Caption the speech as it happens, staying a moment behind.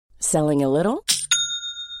Selling a little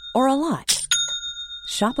or a lot?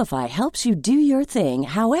 Shopify helps you do your thing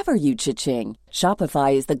however you cha-ching.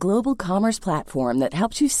 Shopify is the global commerce platform that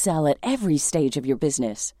helps you sell at every stage of your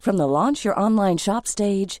business. From the launch your online shop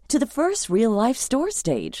stage to the first real-life store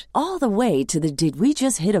stage, all the way to the did we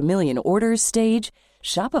just hit a million orders stage.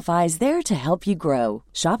 Shopify is there to help you grow.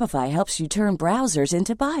 Shopify helps you turn browsers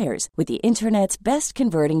into buyers with the internet's best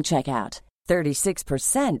converting checkout.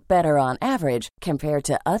 36% better on average compared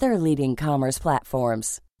to other leading commerce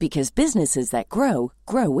platforms. Because businesses that grow,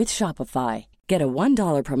 grow with Shopify. Get a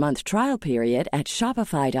 $1 per month trial period at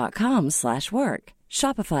shopify.com/work.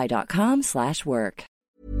 Shopify.com/work.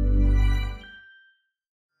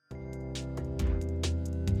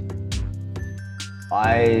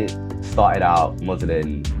 I started out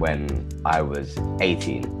modeling when I was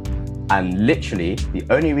 18. And literally, the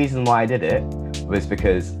only reason why I did it was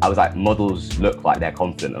because I was like, models look like they're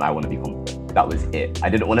confident and I want to be confident. That was it. I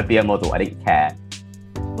didn't want to be a model. I didn't care.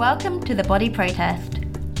 Welcome to The Body Protest.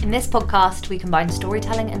 In this podcast, we combine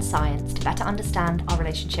storytelling and science to better understand our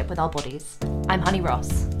relationship with our bodies. I'm Honey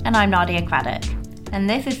Ross. And I'm Nadia Craddock. And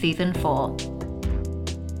this is season 4.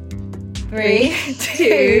 3,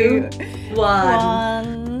 2,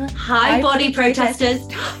 1. Hi, body protesters.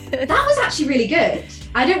 That was actually really good.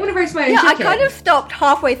 I don't want to roast my own chicken. I kind of stopped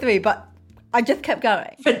halfway through, but I just kept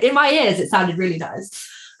going. But in my ears, it sounded really nice.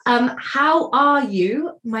 How are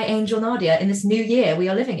you, my angel Nadia, in this new year we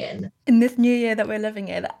are living in? In this new year that we're living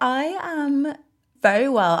in, I am very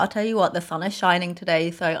well. I'll tell you what, the sun is shining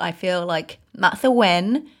today, so I feel like that's a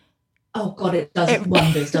win. Oh God, it does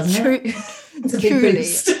wonders, doesn't it? It's a big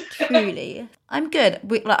boost. Truly. I'm good.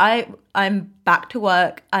 I'm back to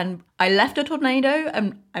work, and I left a tornado,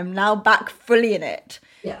 and I'm now back fully in it.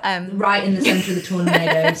 Yeah, right in the centre of the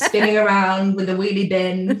tornado, spinning around with a wheelie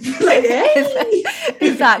bin.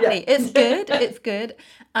 Exactly. Yeah. It's good.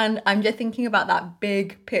 And I'm just thinking about that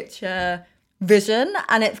big picture vision,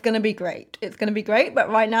 and it's going to be great.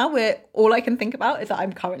 But right now, all I can think about is that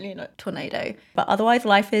I'm currently in a tornado. But otherwise,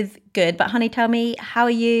 life is good. But honey, tell me, how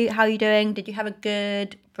are you? How are you doing? Did you have a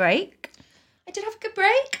good break? I did have a good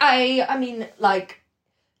break. I mean,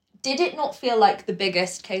 did it not feel like the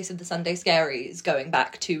biggest case of the Sunday scaries going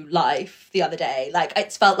back to life the other day?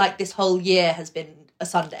 It's felt like this whole year has been a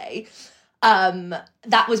Sunday.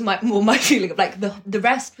 That was my feeling of the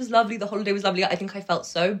rest was lovely, the holiday was lovely. I think I felt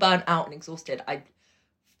so burnt out and exhausted.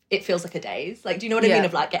 It feels like a daze. Do you know what I mean?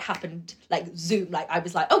 Of it happened Zoom. I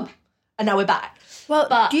was oh, and now we're back. Well,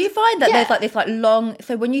 do you find that there's this long?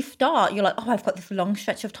 So when you start, you're oh, I've got this long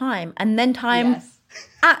stretch of time, and then time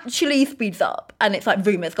actually speeds up, and it's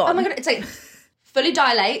boom, it's gone. Oh my God, it's fully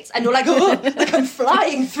dilates, and you're oh, I'm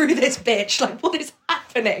flying through this bitch. What is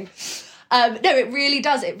happening? No, it really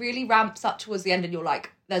does. It really ramps up towards the end, and you're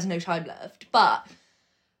there's no time left. But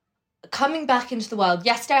coming back into the world,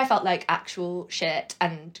 yesterday I felt like actual shit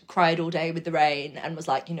and cried all day with the rain and was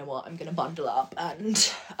you know what, I'm going to bundle up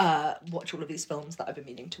and watch all of these films that I've been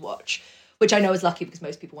meaning to watch, which I know is lucky because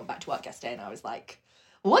most people went back to work yesterday, and I was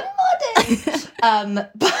one more day.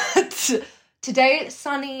 But today it's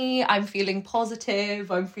sunny. I'm feeling positive.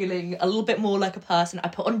 I'm feeling a little bit more like a person. I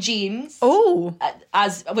put on jeans. Oh,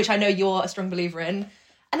 which I know you're a strong believer in,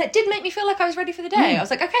 and it did make me feel like I was ready for the day. I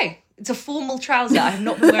was okay, it's a formal trouser. I have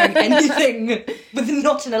not been wearing anything with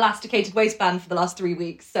not an elasticated waistband for the last 3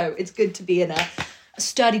 weeks, so it's good to be in a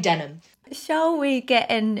sturdy denim. Shall we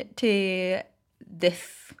get into this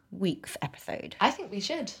week's episode? I think we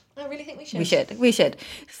should. I really think we should. We should.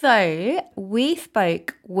 So we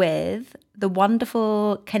spoke with the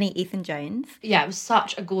wonderful Kenny Ethan Jones. Yeah, it was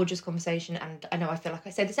such a gorgeous conversation, and I know I feel like I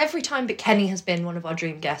say this every time, but Kenny has been one of our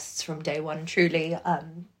dream guests from day one, truly.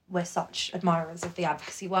 We're such admirers of the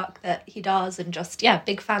advocacy work that he does, and just,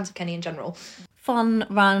 big fans of Kenny in general. Fun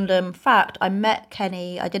random fact, I met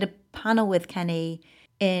Kenny, I did a panel with Kenny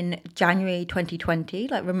in January 2020,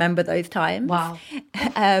 remember those times? Wow.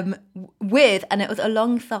 And it was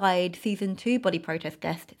alongside season 2 Body Protest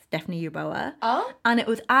guest Stephanie Uboa. Oh. And it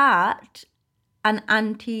was at an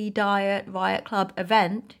anti-diet riot club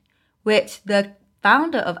event, which the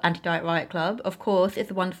founder of Anti-Diet Riot Club, of course, is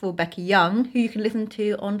the wonderful Becky Young, who you can listen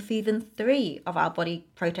to on season 3 of our Body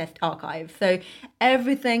Protest archive. So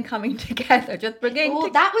everything coming together, just bringing...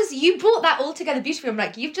 you brought that all together beautifully.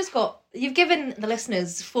 I'm you've given the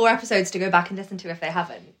listeners 4 episodes to go back and listen to if they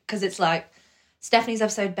haven't. Because it's Stephanie's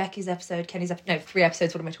episode, Becky's episode, Kenny's episode. No, 3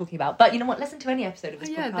 episodes, what am I talking about? But you know what? Listen to any episode of this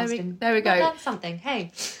podcast. There we go. Learn something.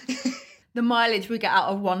 Hey. The mileage we get out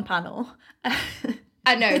of one panel.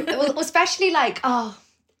 I know. Well, especially I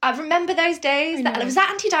remember those days. Was that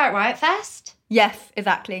Anti-Diet Riot Fest? Yes,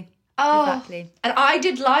 exactly. Oh, exactly. And I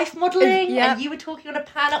did life modelling Yeah. and you were talking on a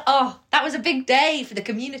panel. Oh, that was a big day for the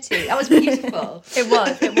community. That was beautiful.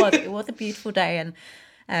 It was a beautiful day and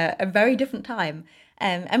a very different time.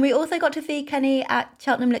 And we also got to see Kenny at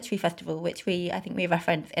Cheltenham Literary Festival, which I think we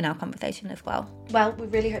referenced in our conversation as well. Well, we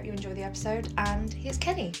really hope you enjoy the episode, and here's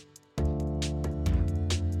Kenny.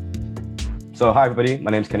 So hi everybody, my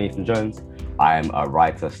name's Kenny Jones. I'm a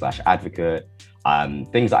writer / advocate.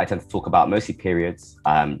 Things that I tend to talk about, mostly periods,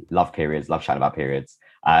 love chatting about periods.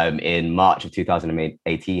 In March of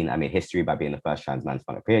 2018, I made history by being the first trans man to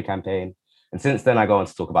fund a period campaign. And since then, I go on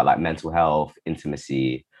to talk about like mental health,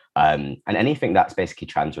 intimacy, and anything that's basically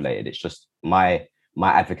trans related. It's just my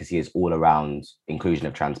advocacy is all around inclusion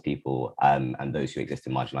of trans people and those who exist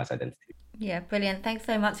in marginalized identity. Yeah, brilliant. Thanks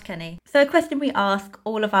so much, Kenny. So a question we ask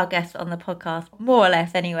all of our guests on the podcast, more or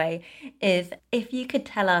less anyway, is if you could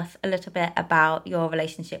tell us a little bit about your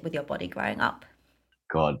relationship with your body growing up.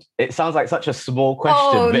 God, it sounds like such a small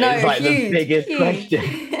question, but it's like huge, the biggest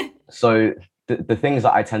question. So the things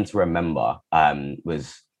that I tend to remember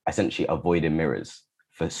was essentially avoiding mirrors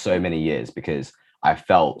for so many years because I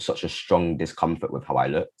felt such a strong discomfort with how I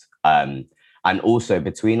looked. And also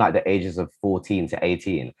between like the ages of 14 to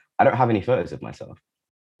 18, I don't have any photos of myself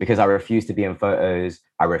because I refuse to be in photos.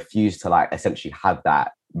 I refuse to like essentially have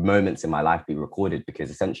that moments in my life be recorded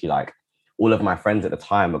because essentially like all of my friends at the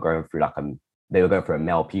time were going through they were going through a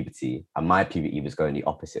male puberty and my puberty was going the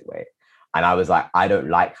opposite way. And I was like, I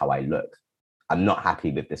don't like how I look. I'm not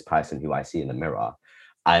happy with this person who I see in the mirror.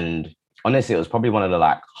 And honestly, it was probably one of the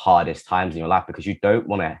like hardest times in your life because you don't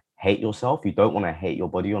want to hate yourself. You don't want to hate your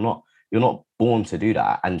body. You're not born to do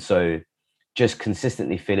that. And so just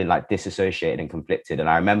consistently feeling like disassociated and conflicted. And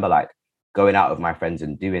I remember like going out with my friends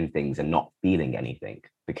and doing things and not feeling anything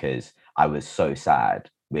because I was so sad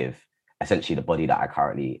with essentially the body that I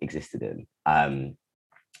currently existed in.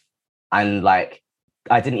 And like,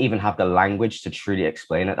 I didn't even have the language to truly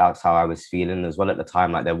explain it. That's how I was feeling as well at the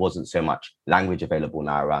time. Like there wasn't so much language available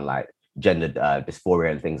now around like gendered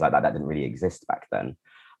dysphoria and things like that didn't really exist back then.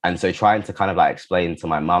 And so trying to kind of like explain to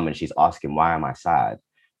my mum and she's asking, why am I sad?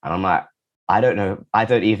 And I'm like, I don't know. I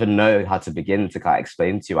don't even know how to begin to kind of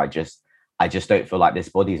explain to you. I just don't feel like this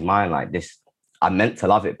body's mine. Like this, I'm meant to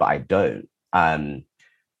love it, but I don't. And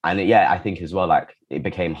yeah, I think as well, like it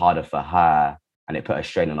became harder for her and it put a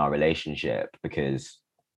strain on our relationship because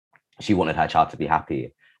she wanted her child to be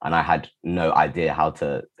happy. And I had no idea how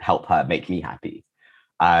to help her make me happy.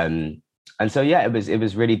 And so, yeah, it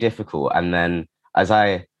was really difficult. And then as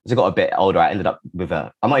I got a bit older, I ended up with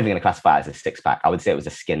I'm not even going to classify it as a 6-pack. I would say it was a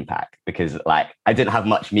skin pack because like I didn't have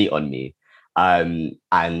much meat on me.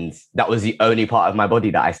 And that was the only part of my body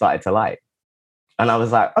that I started to like. And I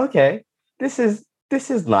was like, okay, this is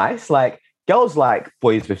nice. Like girls like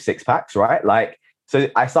boys with 6-packs, right? Like, so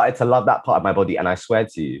I started to love that part of my body. And I swear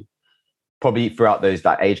to you, probably throughout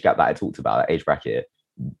that age gap that I talked about, that age bracket,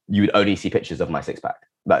 you would only see pictures of my 6-pack.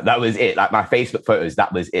 Like that was it. Like my Facebook photos,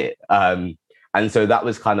 that was it. And so that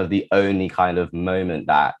was kind of the only kind of moment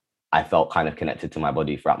that I felt kind of connected to my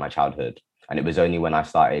body throughout my childhood. And it was only when I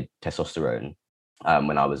started testosterone,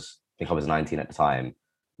 when I was 19 at the time,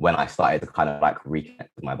 when I started to kind of like reconnect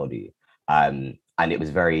with my body. And it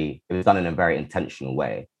was done in a very intentional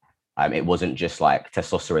way. It wasn't just like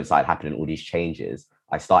testosterone started happening, all these changes.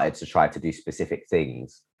 I started to try to do specific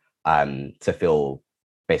things to feel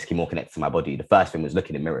basically more connected to my body. The first thing was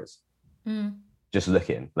looking in mirrors, just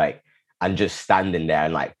looking like, and just standing there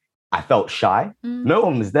and like, I felt shy. No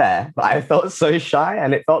one was there, but I felt so shy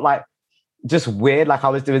and it felt like just weird. Like I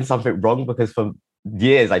was doing something wrong because for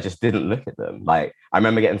years, I just didn't look at them. Like I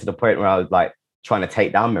remember getting to the point where I was like trying to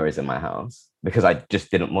take down mirrors in my house because I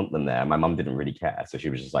just didn't want them there. My mum didn't really care. So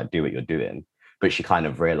she was just like, do what you're doing. But she kind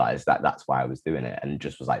of realized that that's why I was doing it and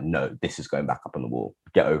just was like, no, this is going back up on the wall.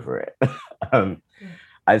 Get over it.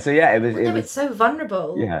 And so, yeah, it's so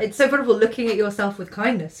vulnerable. Yeah. It's so vulnerable looking at yourself with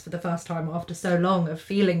kindness for the first time after so long of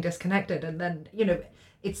feeling disconnected. And then, you know,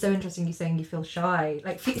 it's so interesting you saying you feel shy,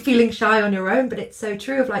 like feeling shy on your own. But it's so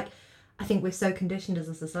true of like, I think we're so conditioned as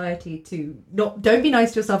a society to don't be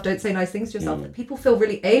nice to yourself, don't say nice things to yourself. That people feel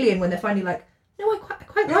really alien when they're finally like, no, I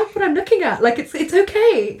quite like what I'm looking at. Like it's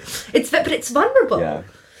okay. But it's vulnerable. Yeah,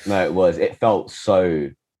 no, it felt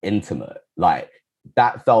so intimate. Like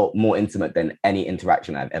that felt more intimate than any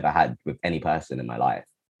interaction I've ever had with any person in my life.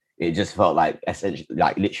 It just felt like essentially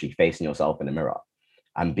like literally facing yourself in the mirror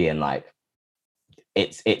and being like,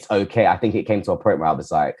 it's okay. I think it came to a point where I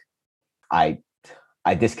was like, I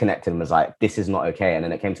disconnected and was like, this is not okay. And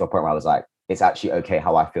then it came to a point where I was like, it's actually okay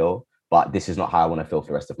how I feel, but this is not how I want to feel for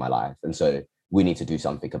the rest of my life. And so we need to do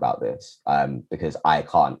something about this because I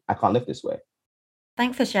can't live this way.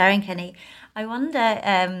 Thanks for sharing, Kenny. I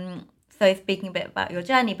wonder, so speaking a bit about your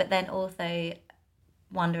journey, but then also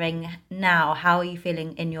wondering now, how are you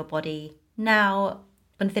feeling in your body now,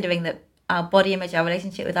 considering that our body image, our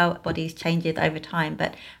relationship with our bodies changes over time,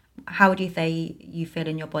 but how would you say you feel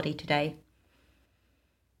in your body today?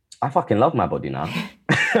 I fucking love my body now.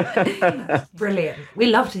 Brilliant. We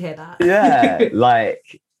love to hear that. Yeah,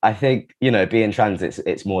 like I think, you know, being trans,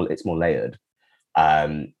 it's more layered.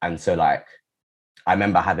 And so like I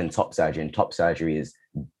remember having top surgery, and top surgery is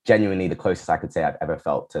genuinely the closest I could say I've ever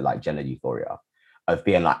felt to like gender euphoria, of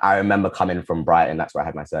being like, I remember coming from Brighton, that's where I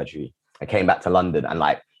had my surgery. I came back to London and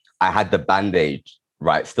like I had the bandage,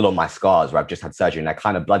 right, still on my scars where I've just had surgery, and they're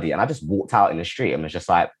kind of bloody. And I just walked out in the street and was just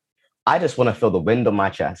like, I just want to feel the wind on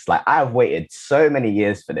my chest. Like, I've waited so many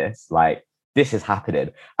years for this. Like, this is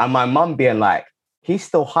happening. And my mum being like, he's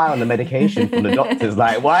still high on the medication from the doctors.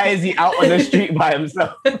 Like, why is he out on the street by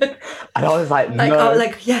himself? And I was like, no.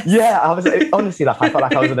 Yes. Yeah, I was honestly, like, I felt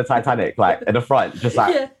like I was in the Titanic, like at the front, just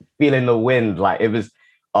like feeling the wind. Like, it was,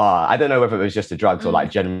 I don't know whether it was just the drugs or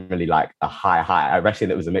like generally like a high. I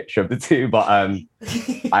reckon it was a mixture of the two, but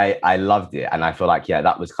I loved it. And I feel like, yeah,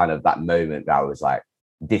 that was kind of that moment that I was like,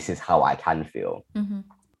 this is how I can feel.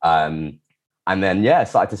 And then, yeah,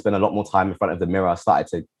 started to spend a lot more time in front of the mirror, started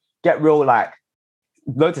to get real, like,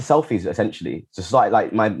 loads of selfies, essentially. Just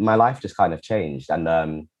like my life just kind of changed.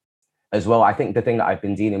 And as well, I think the thing that I've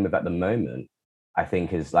been dealing with at the moment, I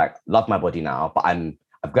think is like, love my body now, but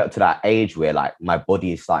I've got to that age where like my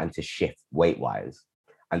body is starting to shift weight-wise.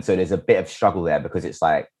 And so there's a bit of struggle there, because it's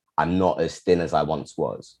like, I'm not as thin as I once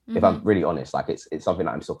was. If I'm really honest, like it's something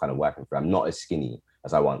that I'm still kind of working through. I'm not as skinny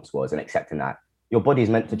as I once was, and accepting that your body is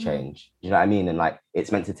meant to change. You know what I mean? And like,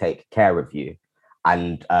 it's meant to take care of you.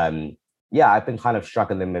 And yeah, I've been kind of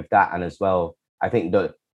struggling with that. And as well, I think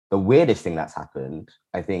the weirdest thing that's happened,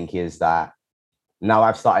 I think, is that now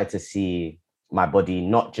I've started to see my body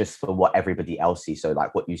not just for what everybody else sees, so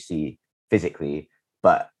like what you see physically,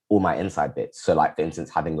 but all my inside bits. So like, for instance,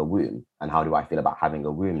 having a womb, and how do I feel about having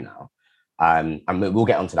a womb now? And we'll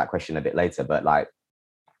get onto that question a bit later, but like,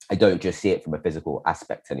 I don't just see it from a physical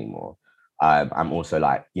aspect anymore. I'm also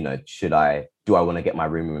like, you know, do I want to get my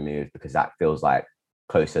womb removed, because that feels like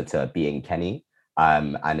closer to being Kenny?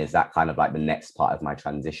 And is that kind of like the next part of my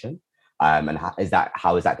transition? And how is that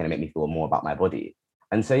going to make me feel more about my body?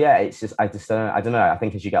 And so, yeah, it's just, I don't know. I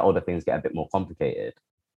think as you get older, things get a bit more complicated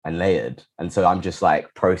and layered. And so I'm just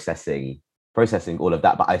like processing all of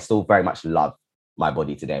that, but I still very much love my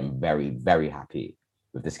body today. I'm very, very happy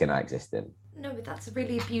with the skin I exist in. No, but that's a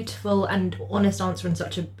really beautiful and honest answer, in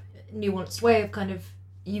such a nuanced way of kind of,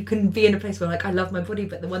 you can be in a place where like, I love my body,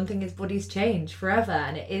 but the one thing is bodies change forever.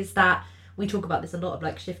 And it is that, we talk about this a lot, of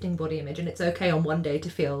like shifting body image, and it's okay on one day to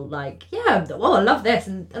feel like, yeah, well, I love this,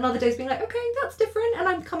 and another day's being like, okay, that's different, and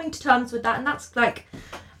I'm coming to terms with that, and that's like,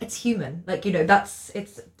 it's human, like, you know,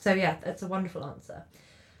 so yeah, that's a wonderful answer.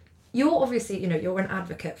 You're obviously, you know, you're an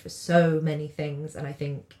advocate for so many things, and I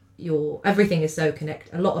think everything is so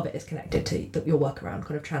connected, a lot of it is connected to your work around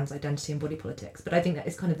kind of trans identity and body politics, but I think that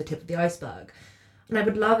is kind of the tip of the iceberg. And I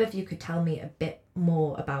would love if you could tell me a bit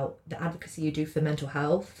more about the advocacy you do for mental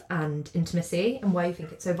health and intimacy, and why you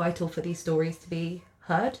think it's so vital for these stories to be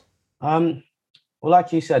heard. Well,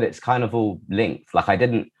 like you said, it's kind of all linked. Like I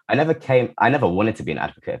never wanted to be an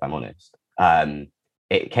advocate, if I'm honest.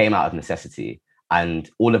 It came out of necessity, and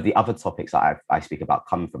all of the other topics that I speak about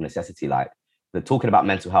come from necessity. Like the talking about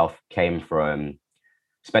mental health came from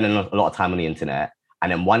spending a lot of time on the internet,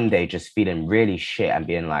 and then one day just feeling really shit and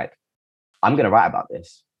being like, I'm going to write about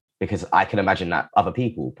this, because I can imagine that other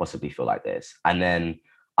people possibly feel like this. And then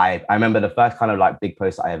I remember the first kind of like big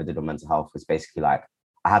post that I ever did on mental health was basically like,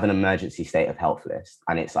 I have an emergency state of health list.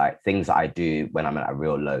 And it's like things that I do when I'm at a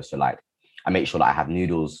real low. So like, I make sure that I have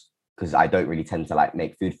noodles, because I don't really tend to like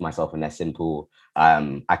make food for myself when they're simple.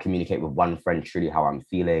 I communicate with one friend truly how I'm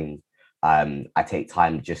feeling. I take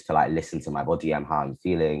time just to like listen to my body and how I'm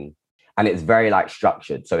feeling. And it's very like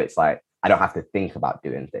structured. So it's like, I don't have to think about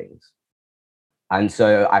doing things. And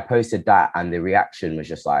so I posted that, and the reaction was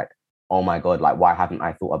just like, oh my God, like, why haven't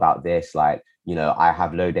I thought about this? Like, you know, I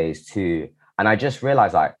have low days too. And I just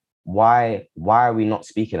realized like, why are we not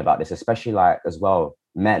speaking about this? Especially like, as well,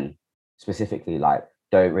 men specifically, like,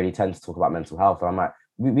 don't really tend to talk about mental health. And I'm like,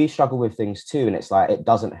 we struggle with things too. And it's like, it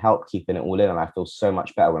doesn't help keeping it all in. And I feel so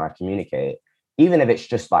much better when I communicate, even if it's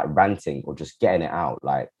just like ranting or just getting it out.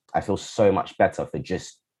 Like, I feel so much better for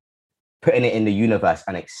just putting it in the universe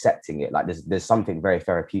and accepting it. Like there's something very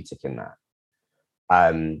therapeutic in that.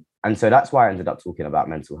 And so that's why I ended up talking about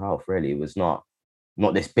mental health. Really, it was not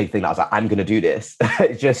this big thing that I was like, I'm going to do this.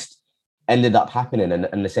 It just ended up happening.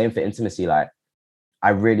 And the same for intimacy. Like I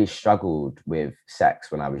really struggled with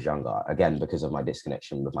sex when I was younger, again, because of my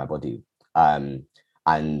disconnection with my body.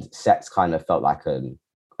 And sex kind of felt like an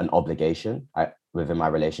obligation within my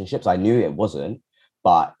relationships. I knew it wasn't,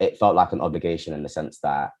 but it felt like an obligation in the sense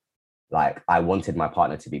that, like, I wanted my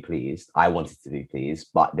partner to be pleased. I wanted to be pleased,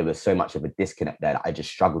 but there was so much of a disconnect there that I just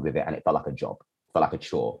struggled with it, and it felt like a job, felt like a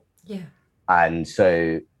chore. Yeah. And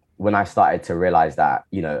so when I started to realize that,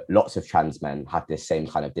 lots of trans men have this same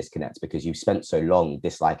kind of disconnect because you've spent so long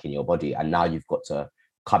disliking your body, and now you've got to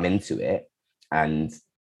come into it, and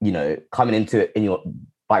coming into it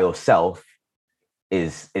by yourself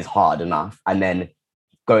is hard enough, and then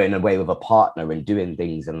going away with a partner and doing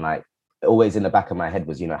things, and like, always in the back of my head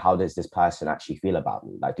was, how does this person actually feel about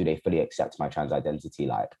me? Like, do they fully accept my trans identity?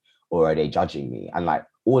 Like, or are they judging me? And like,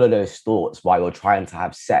 all of those thoughts while you're trying to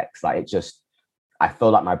have sex, like, I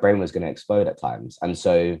felt like my brain was going to explode at times. And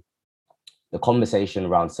so the conversation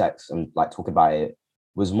around sex and like talking about it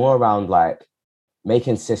was more around like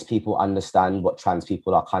making cis people understand what trans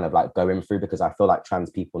people are kind of like going through, because I feel like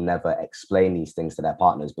trans people never explain these things to their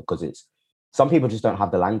partners, because some people just don't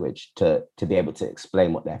have the language to be able to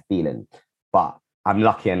explain what they're feeling. But I'm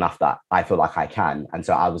lucky enough that I feel like I can. And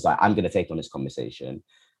so I was like, I'm going to take on this conversation.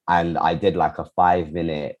 And I did like a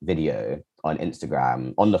 5-minute video on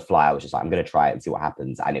Instagram on the fly. I was just like, I'm going to try it and see what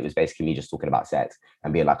happens. And it was basically me just talking about sex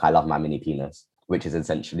and being like, I love my mini penis, which is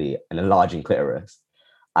essentially an enlarging clitoris.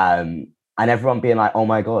 And everyone being like, oh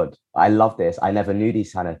my God, I love this. I never knew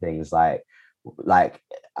these kind of things. Like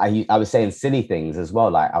I was saying silly things as well.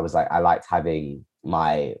 Like, I was like, I liked having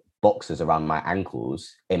my boxers around my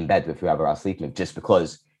ankles in bed with whoever I was sleeping with, just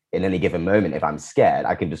because in any given moment, if I'm scared,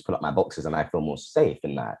 I can just pull up my boxers and I feel more safe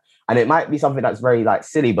in that. And it might be something that's very like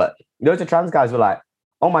silly, but the trans guys were like,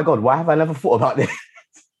 oh my God, why have I never thought about this?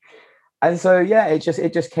 And so, yeah, it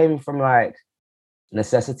just came from like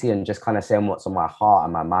necessity and just kind of saying what's on my heart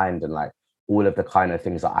and my mind, and like all of the kind of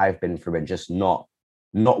things that I've been through, and just not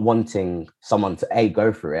wanting someone to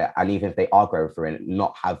go through it, and even if they are going through it,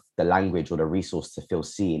 not have the language or the resource to feel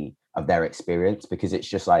seen of their experience, because it's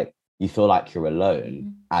just like you feel like you're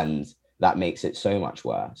alone, and that makes it so much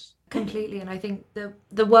worse. Completely. And I think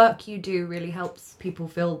the work you do really helps people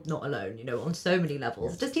feel not alone, on so many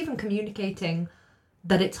levels. Just even communicating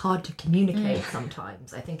that it's hard to communicate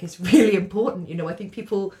sometimes, I think is really important. I think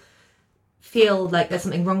people feel like there's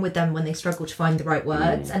something wrong with them when they struggle to find the right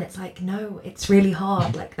words, and it's like, no, it's really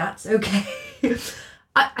hard, like, that's okay.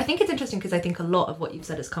 I think it's interesting because I think a lot of what you've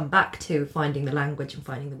said has come back to finding the language and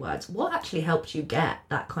finding the words. What actually helped you get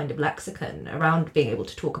that kind of lexicon around being able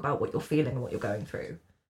to talk about what you're feeling and what you're going through?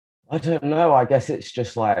 I don't know, I guess it's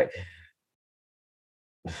just like,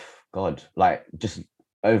 God, like, just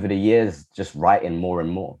over the years, just writing more and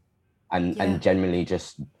more, and generally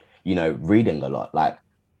just, reading a lot. Like,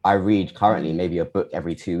 I read currently maybe a book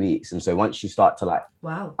every 2 weeks. And so once you start to like,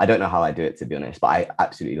 wow, I don't know how I do it, to be honest, but I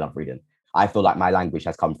absolutely love reading. I feel like my language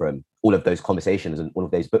has come from all of those conversations and all of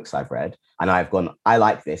those books I've read. And I've gone, I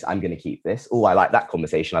like this, I'm going to keep this. Oh, I like that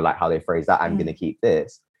conversation. I like how they phrase that. I'm going to keep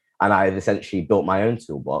this. And I've essentially built my own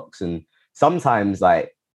toolbox. And sometimes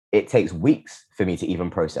like it takes weeks for me to even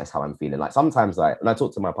process how I'm feeling. Like sometimes like when I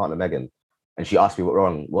talk to my partner, Megan, and she asked me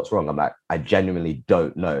what's wrong, I'm like, I genuinely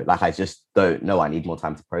don't know. Like, I just don't know. I need more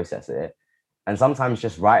time to process it. And sometimes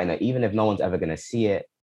just writing it, even if no one's ever going to see it,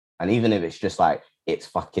 and even if it's just like, it's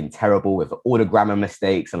fucking terrible with all the grammar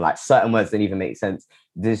mistakes and like certain words don't even make sense.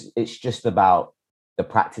 It's just about the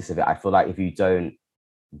practice of it. I feel like if you don't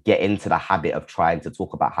get into the habit of trying to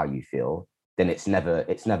talk about how you feel, then it's never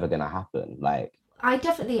going to happen. Like, I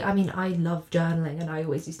love journaling, and I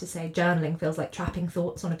always used to say journaling feels like trapping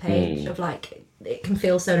thoughts on a page of like, it can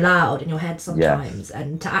feel so loud in your head sometimes,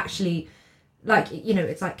 and to actually like,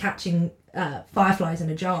 it's like catching fireflies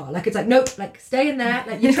in a jar. Like, it's like, nope, like, stay in there,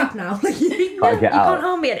 like, you're trapped now. Like, you can't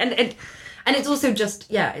harm me. And it's also just,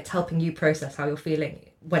 it's helping you process how you're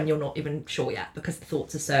feeling when you're not even sure yet, because the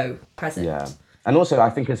thoughts are so present. Yeah. And also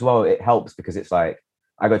I think as well, it helps because it's like,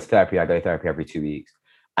 I go to therapy every 2 weeks.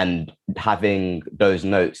 And having those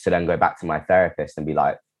notes to then go back to my therapist and be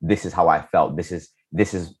like, this is how I felt. This is,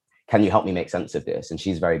 can you help me make sense of this? And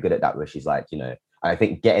she's very good at that, where she's like, I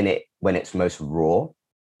think getting it when it's most raw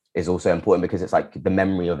is also important, because it's like the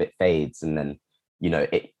memory of it fades, and then, you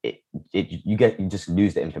just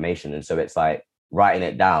lose the information. And so it's like writing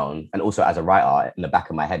it down. And also as a writer, in the back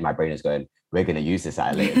of my head, my brain is going, we're going to use this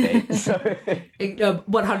at a later date. So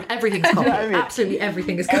 100, everything's copied. You know what I mean? Absolutely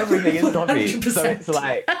everything is copied. Everything is copied. So it's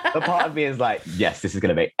like, the part of me is like, yes, this is going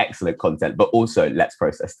to make excellent content, but also let's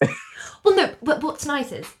process this. Well, no, but what's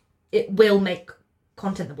nice is it will make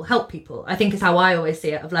content that will help people, I think is how I always see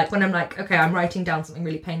it. Of like, when I'm like, okay, I'm writing down something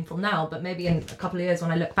really painful now, but maybe in a couple of years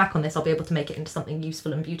when I look back on this, I'll be able to make it into something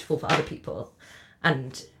useful and beautiful for other people.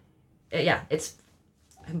 And yeah,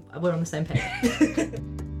 we're on the same page.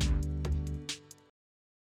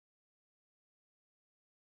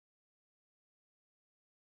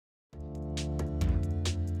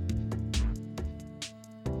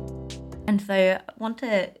 And so I want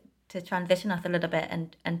to transition us a little bit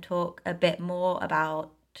and talk a bit more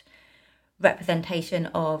about representation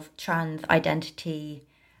of trans identity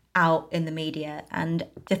out in the media, and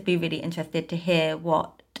just be really interested to hear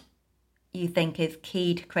what you think is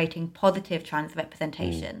key to creating positive trans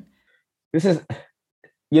representation. This is,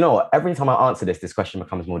 you know, every time I answer this question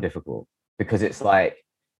becomes more difficult, because it's like,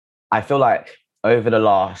 I feel like over the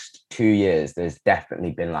last 2 years, there's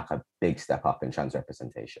definitely been like a big step up in trans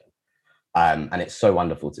representation. And it's so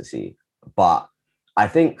wonderful to see. But I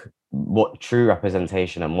think what true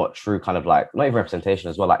representation and what true kind of like, not even representation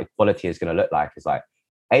as well, like equality is going to look like is like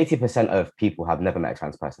 80% of people have never met a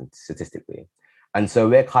trans person statistically. And so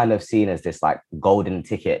we're kind of seen as this like golden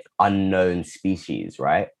ticket, unknown species,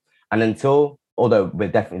 right? And although we're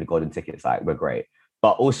definitely the golden tickets, like we're great,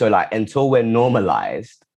 but also like until we're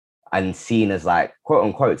normalized and seen as like, quote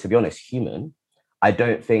unquote, to be honest, human, I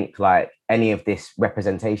don't think like any of this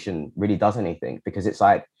representation really does anything, because it's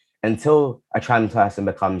like, until a trans person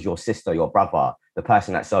becomes your sister, your brother, the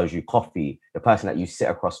person that sells you coffee, the person that you sit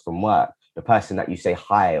across from work, the person that you say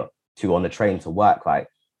hi to on the train to work, like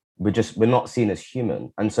we're not seen as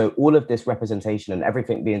human. And so all of this representation and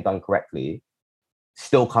everything being done correctly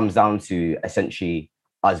still comes down to essentially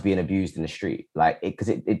us being abused in the street. Like because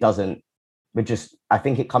it doesn't, I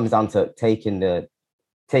think it comes down to taking the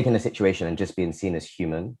situation and just being seen as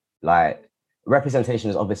human. Like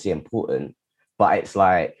representation is obviously important, but it's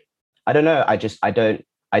like, I don't know. I don't,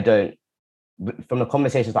 from the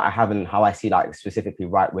conversations that I have and how I see like specifically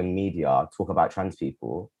right-wing media talk about trans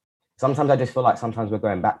people, sometimes I just feel like sometimes we're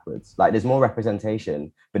going backwards. Like there's more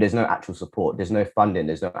representation, but there's no actual support. There's no funding.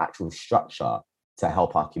 There's no actual structure to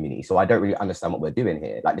help our community. So I don't really understand what we're doing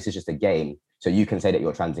here. Like this is just a game. So you can say that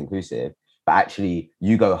you're trans inclusive, but actually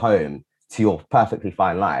you go home to your perfectly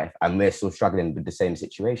fine life and we're still struggling with the same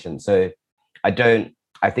situation. So I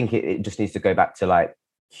think it just needs to go back to like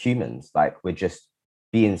humans, like we're just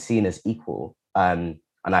being seen as equal. And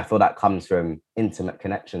I feel that comes from intimate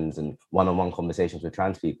connections and one-on-one conversations with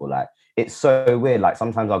trans people. Like it's so weird. Like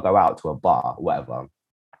sometimes I'll go out to a bar, whatever,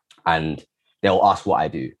 and they'll ask what I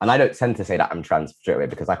do. And I don't tend to say that I'm trans straight away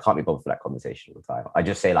because I can't be bothered for that conversation all the time. I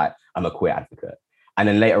just say like, I'm a queer advocate. And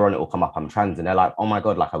then later on it will come up, I'm trans. And they're like, oh my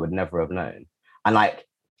God, like I would never have known. And like,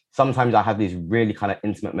 sometimes I have these really kind of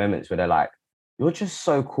intimate moments where they're like, you're just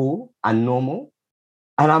so cool and normal.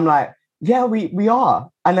 And I'm like, yeah, we are.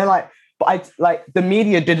 And they're like, but the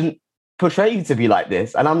media didn't portray you to be like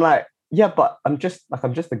this. And I'm like, yeah, but I'm just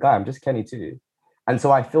a guy. I'm just Kenny too. And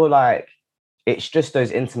so I feel like it's just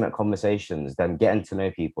those intimate conversations, them getting to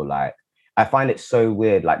know people. Like, I find it so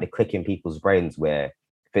weird, like the click in people's brains where,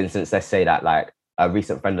 for instance, let's say that like a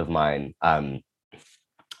recent friend of mine,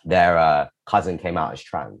 their cousin came out as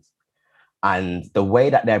trans. And the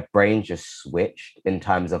way that their brain just switched in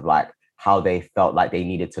terms of like how they felt like they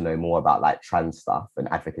needed to know more about like trans stuff and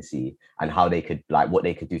advocacy and how they could like what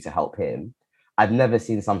they could do to help him. I've never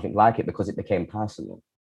seen something like it because it became personal.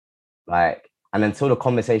 Like, and until the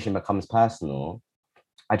conversation becomes personal,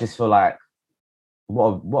 I just feel like,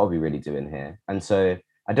 what are we really doing here? And so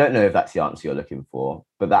I don't know if that's the answer you're looking for,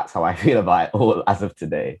 but that's how I feel about it all as of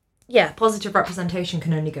today. Yeah, positive representation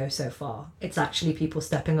can only go so far. It's actually people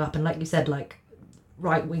stepping up, and like you said, like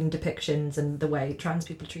right-wing depictions and the way trans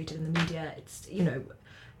people are treated in the media, it's, you know,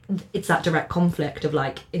 it's that direct conflict of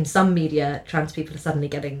like, in some media, trans people are suddenly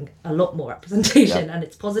getting a lot more representation. Yep. And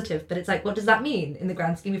it's positive, but it's like, what does that mean in the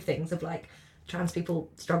grand scheme of things of like, trans people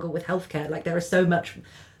struggle with healthcare? Like there's so much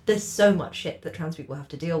shit that trans people have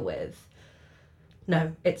to deal with.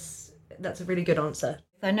 No, that's a really good answer.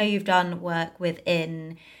 I know you've done work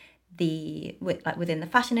within the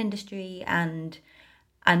fashion industry and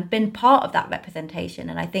been part of that representation,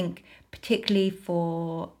 and I think particularly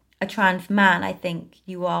for a trans man, I think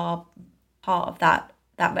you are part of that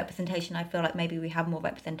representation. I feel like maybe we have more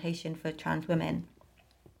representation for trans women,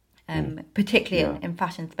 particularly in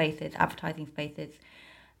fashion spaces, advertising spaces,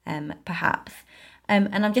 perhaps.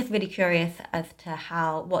 And I'm just really curious as to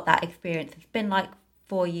what that experience has been like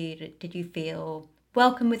for you. Did you feel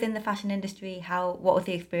welcome within the fashion industry? What was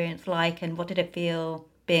the experience like, and what did it feel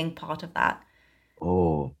being part of that?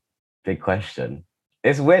 Oh, big question.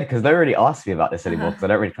 It's weird because nobody really asks me about this anymore because I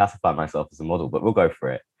don't really classify myself as a model, but we'll go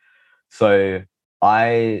for it. So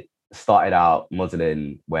I started out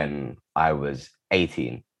modeling when I was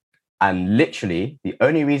 18. And literally, the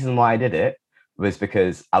only reason why I did it was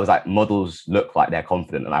because I was like, models look like they're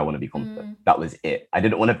confident and I want to be confident. That was it. I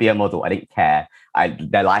didn't want to be a model. I didn't care.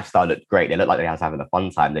 Their lifestyle looked great. They looked like they was having a fun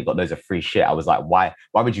time. They got loads of free shit. I was like, why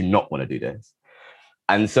would you not want to do this?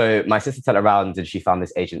 And so my sister turned around and she found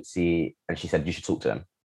this agency and she said, you should talk to them.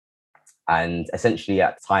 And essentially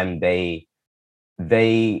at the time they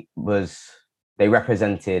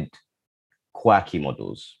represented quirky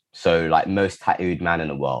models. So like most tattooed man in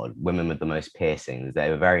the world, women with the most piercings, they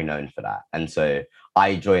were very known for that. And so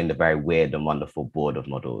I joined a very weird and wonderful board of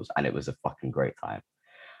models and it was a fucking great time.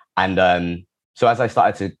 And so as I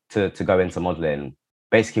started to go into modeling,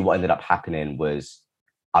 basically what ended up happening was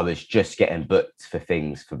I was just getting booked for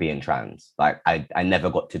things for being trans. Like I never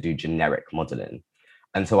got to do generic modeling.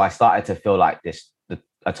 And so I started to feel like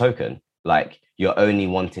a token, like you're only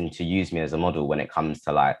wanting to use me as a model when it comes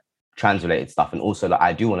to like trans related stuff. And also like,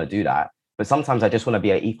 I do want to do that, but sometimes I just want to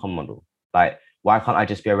be an ecom model. Like, why can't I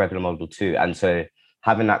just be a regular model too? And so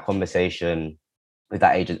having that conversation with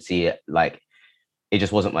that agency, like it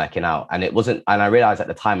just wasn't working out. And I realized at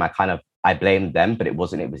the time I blamed them, but it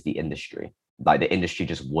was the industry. Like the industry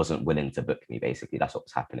just wasn't willing to book me, basically. That's what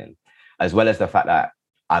was happening. As well as the fact that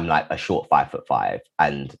I'm like a short 5'5"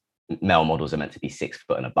 and male models are meant to be 6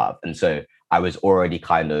 foot and above. And so I was already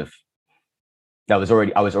I was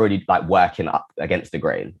already like working up against the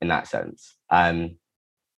grain in that sense.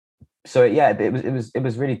 So yeah, it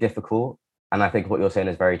was really difficult. And I think what you're saying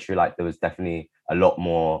is very true. Like there was definitely a lot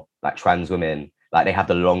more like trans women, like they have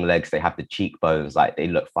the long legs, they have the cheekbones, like they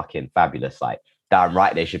look fucking fabulous. Like damn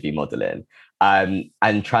right they should be modeling.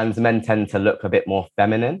 And trans men tend to look a bit more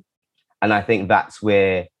feminine. And I think that's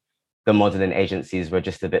where the modeling agencies were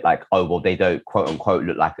just a bit like, oh, well, they don't quote unquote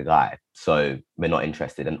look like a guy, so we're not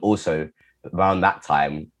interested. And also around that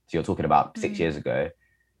time, so you're talking about 6 years ago,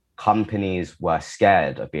 companies were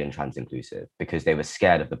scared of being trans inclusive because they were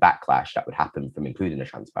scared of the backlash that would happen from including a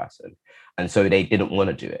trans person. And so they didn't want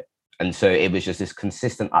to do it. And so it was just this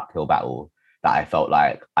consistent uphill battle that I felt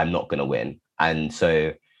like I'm not going to win. And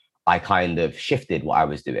so I kind of shifted what I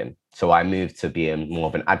was doing. So I moved to being more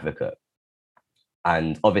of an advocate.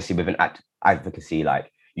 And obviously with an advocacy,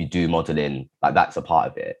 like you do modeling, like that's a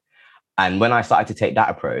part of it. And when I started to take that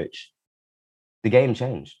approach, the game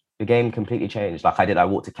changed. The game completely changed. Like I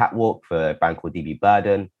walked a catwalk for a brand called DB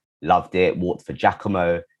Burden, loved it. Walked for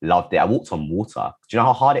Giacomo, loved it. I walked on water. Do you know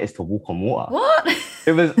how hard it is to walk on water? What?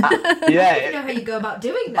 It was, yeah. I don't know how you go about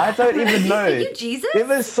doing that. I don't even know. Are you Jesus? It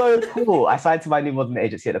was so cool. I signed to my new modeling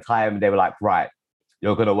agency at the time. And they were like, right,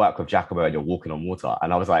 you're going to work with Giacomo and you're walking on water.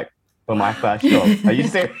 And I was like, for my first job, are you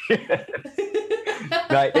serious?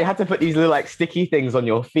 Like they had to put these little like sticky things on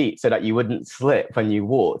your feet so that you wouldn't slip when you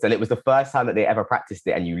walked. And it was the first time that they ever practiced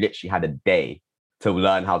it. And you literally had a day to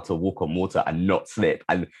learn how to walk on water and not slip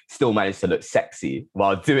and still manage to look sexy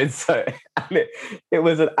while doing so. And it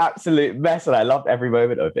was an absolute mess. And I loved every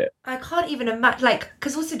moment of it. I can't even imagine, like,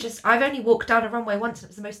 because also just, I've only walked down a runway once and it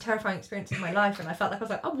was the most terrifying experience of my life. And I felt like I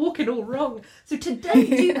was like, I'm walking all wrong. So to then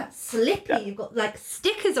do that slippy, yeah. You've got like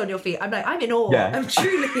stickers on your feet. I'm like, I'm in awe. Yeah. I'm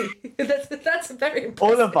truly, that's very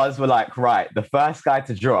impressive. All of us were like, right, the first guy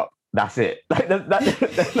to drop, that's it. Like,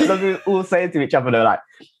 that's what we all saying to each other. They're like,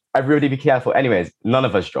 everybody be careful. Anyways, none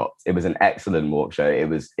of us dropped. It was an excellent walk show. It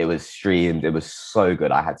was streamed. It was so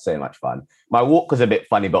good. I had so much fun. My walk was a bit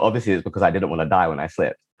funny, but obviously it's because I didn't want to die when I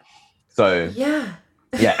slipped. So yeah,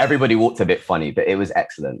 everybody walked a bit funny, but it was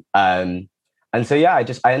excellent. And so yeah,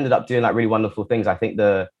 I ended up doing like really wonderful things. I think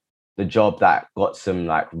the job that got some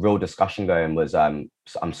like real discussion going was I'm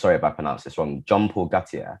sorry if I pronounced this wrong, John Paul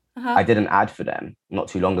Gaultier. I did an ad for them not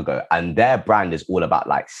too long ago, and their brand is all about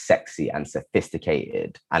like sexy and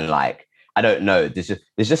sophisticated and like I don't know, there's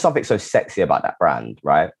just something so sexy about that brand,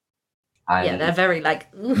 right? And yeah, they're very like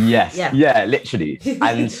oof, yes, yeah, literally.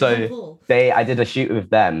 And so I did a shoot with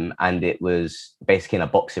them, and it was basically in a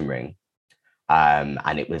boxing ring.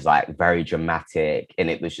 And it was like very dramatic, and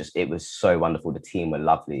it was so wonderful. The team were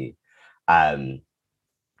lovely. And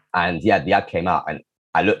yeah, the ad came out and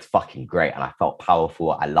I looked fucking great and I felt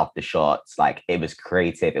powerful. I loved the shots. Like it was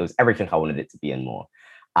creative. It was everything I wanted it to be and more.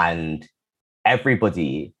 And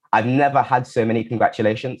everybody, I've never had so many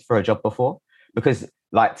congratulations for a job before, because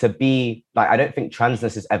like to be like, I don't think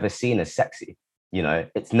transness is ever seen as sexy. You know,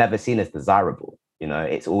 it's never seen as desirable. You know,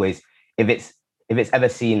 it's always, if it's ever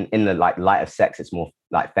seen in the like light of sex, it's more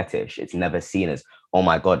like fetish. It's never seen as, oh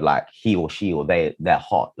my God, like he or she or they're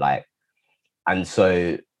hot. Like, and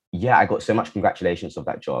so, yeah, I got so much congratulations of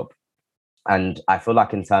that job. And I feel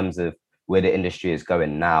like in terms of where the industry is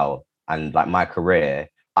going now and like my career,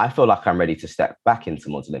 I feel like I'm ready to step back into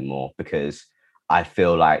modeling more, because I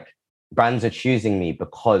feel like brands are choosing me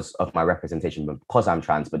because of my representation, but because I'm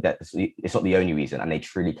trans, but it's not the only reason. And they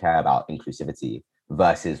truly care about inclusivity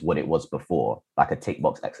versus what it was before, like a tick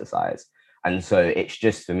box exercise. And so it's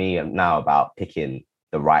just for me now about picking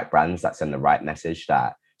the right brands that send the right message,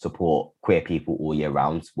 that support queer people all year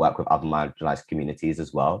round, work with other marginalized communities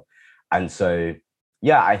as well. And so,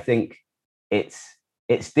 yeah, I think it's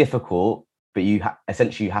difficult, but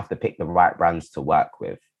essentially you have to pick the right brands to work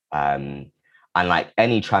with. And like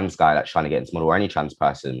any trans guy that's trying to get into model, or any trans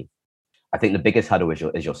person, I think the biggest hurdle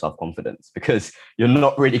is your self-confidence, because you're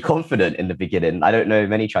not really confident in the beginning. I don't know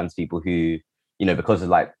many trans people who, because of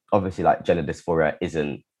like, obviously like gender dysphoria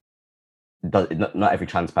not every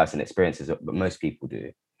trans person experiences it, but most people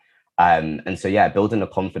do. And so, yeah, building the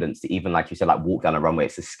confidence to even, like you said, like walk down a runway,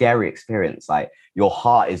 it's a scary experience. Like your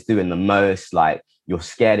heart is doing the most, like you're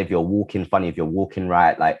scared if you're walking funny, if you're walking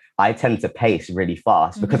right. Like I tend to pace really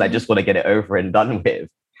fast because I just want to get it over and done with.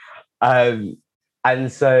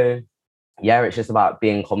 And so, yeah, it's just about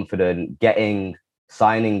being confident,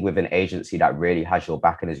 signing with an agency that really has your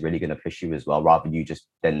back and is really going to push you as well, rather you just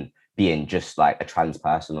then being just like a trans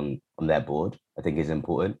person on their board, I think is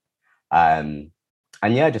important.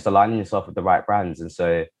 And yeah, just aligning yourself with the right brands. And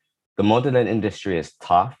so the modeling industry is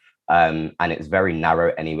tough, and it's very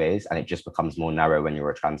narrow anyways, and it just becomes more narrow when you're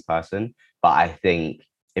a trans person. But I think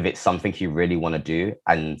if it's something you really want to do,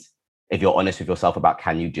 and if you're honest with yourself about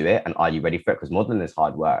can you do it and are you ready for it, because modeling is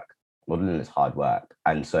hard work.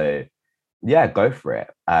 And so, yeah, go for it.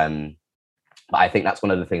 But I think that's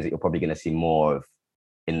one of the things that you're probably going to see more of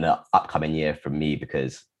in the upcoming year from me,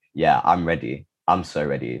 because yeah, I'm ready. I'm so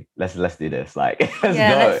ready. Let's do this. Like, let's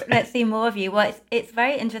go. Let's see more of you. Well, it's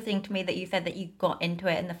very interesting to me that you said that you got into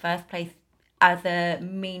it in the first place as a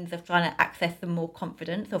means of trying to access some more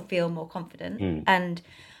confidence or feel more confident. And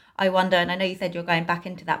I wonder, and I know you said you're going back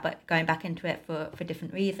into that, but going back into it for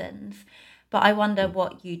different reasons. But I wonder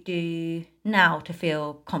what you do now to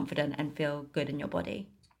feel confident and feel good in your body.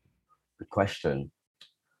 Good question.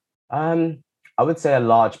 I would say a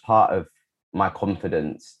large part of my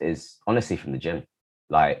confidence is honestly from the gym.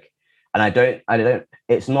 Like, and I don't,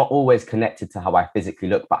 it's not always connected to how I physically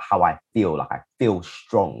look, but how I feel. Like I feel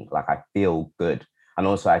strong, like I feel good. And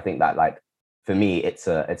also I think that, like, for me, it's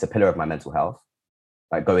a pillar of my mental health.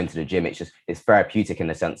 Like going to the gym, it's therapeutic in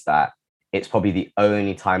the sense that it's probably the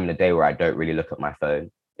only time in the day where I don't really look at my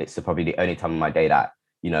phone. It's probably the only time in my day that,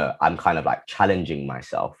 I'm kind of like challenging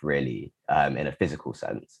myself really, in a physical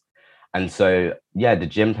sense. And so, yeah, the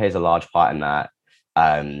gym plays a large part in that.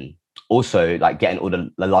 Also, like getting all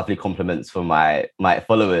the lovely compliments from my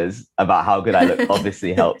followers about how good I look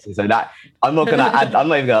obviously helps. And so that I'm not even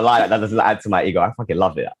gonna lie, that doesn't add to my ego. I fucking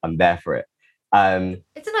love it. I'm there for it.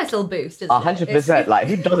 It's a nice little boost, isn't 100%. Like,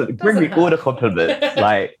 who doesn't bring me all the compliments?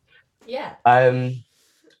 Like, yeah.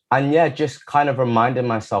 And yeah, just kind of reminding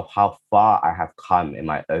myself how far I have come in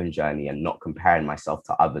my own journey and not comparing myself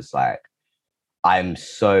to others. Like, I'm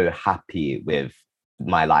so happy with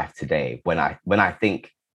my life today. When I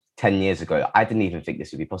think 10 years ago, I didn't even think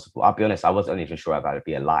this would be possible. I'll be honest, I wasn't even sure if I would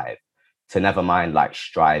be alive. So never mind like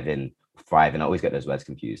striving, thriving. I always get those words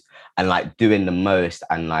confused. And like doing the most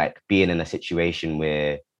and like being in a situation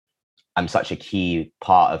where I'm such a key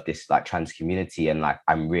part of this like trans community, and like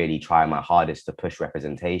I'm really trying my hardest to push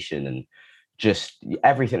representation and just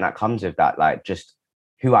everything that comes with that, like just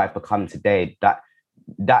who I've become today.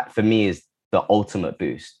 That for me is the ultimate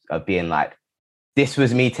boost of being like, this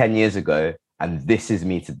was me 10 years ago and this is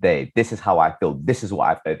me today. This is how I feel. This is what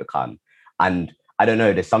I've overcome. And I don't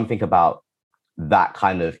know, there's something about that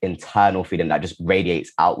kind of internal feeling that just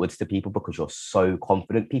radiates outwards to people because you're so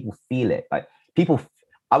confident. People feel it. Like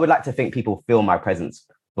I would like to think people feel my presence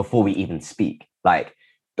before we even speak. Like,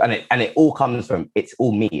 and it all comes from, it's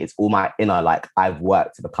all me. It's all my inner, like, I've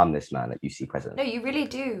worked to become this man that you see present. No, you really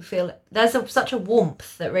do feel it. There's such a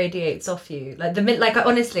warmth that radiates off you. Like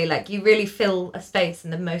honestly, like you really fill a space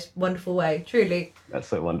in the most wonderful way. Truly. That's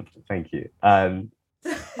so wonderful. Thank you. I'm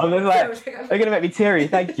like, you're gonna make me teary.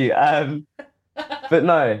 Thank you. But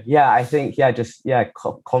no, yeah, I think,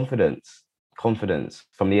 confidence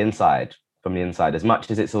from the inside. As much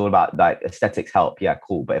as it's all about like aesthetics help, yeah,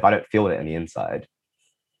 cool. But if I don't feel it on the inside,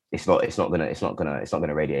 it's not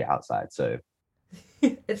gonna radiate outside. So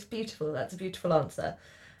it's beautiful. That's a beautiful answer.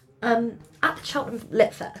 At the Cheltenham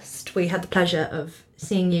Lit Fest, we had the pleasure of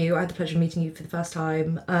seeing you. I had the pleasure of meeting you for the first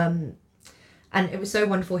time. And it was so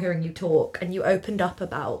wonderful hearing you talk, and you opened up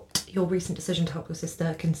about your recent decision to help your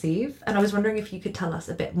sister conceive. And I was wondering if you could tell us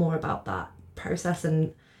a bit more about that process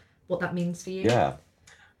and what that means for you. Yeah.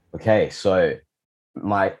 Okay, so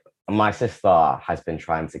my my sister has been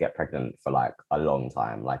trying to get pregnant for like a long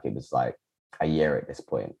time. Like it was like a year at this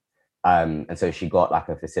point. And so she got like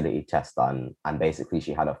a fertility test done, and basically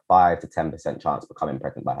she had a 5 to 10% chance of becoming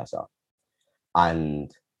pregnant by herself.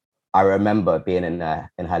 And I remember being in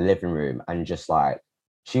her living room and just like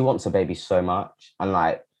she wants a baby so much, and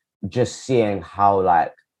like just seeing how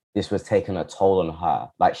like this was taking a toll on her.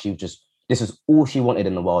 Like this is all she wanted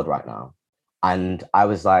in the world right now. And I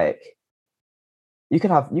was like, you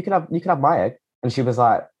can have my egg. And she was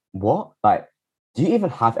like, what? Like, do you even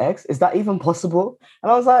have eggs? Is that even possible?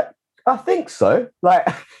 And I was like, I think so. Like,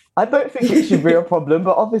 I don't think it should be a problem,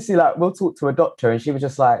 but obviously, like, we'll talk to a doctor. And she was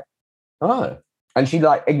just like, oh. And she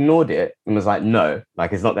like ignored it and was like, no,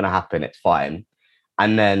 like it's not gonna happen, it's fine.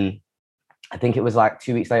 And then I think it was like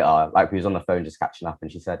 2 weeks later, like we was on the phone just catching up,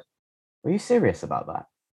 and she said, were you serious about that?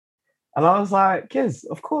 And I was like, kids,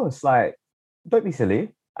 of course, like, don't be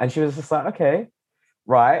silly. And she was just like, okay,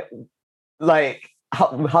 right. Like,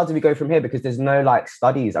 how do we go from here? Because there's no like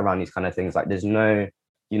studies around these kind of things. Like there's no,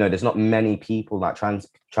 there's not many people like trans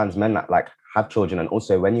men that like have children. And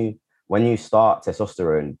also when you start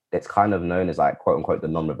testosterone, it's kind of known as like quote unquote the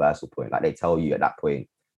non-reversal point. Like they tell you at that point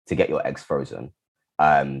to get your eggs frozen,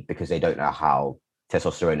 because they don't know how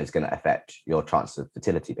testosterone is going to affect your chance of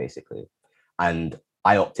fertility, basically. And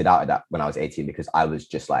I opted out of that when I was 18 because I was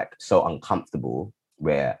just like so uncomfortable,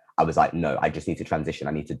 where I was like, no, I just need to transition.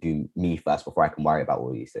 I need to do me first before I can worry about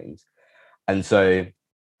all these things. And so,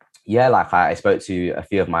 yeah, like I spoke to a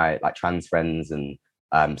few of my like trans friends, and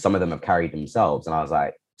some of them have carried themselves. And I was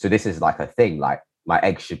like, so this is like a thing, like my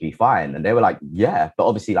eggs should be fine. And they were like, yeah, but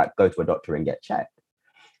obviously like go to a doctor and get checked.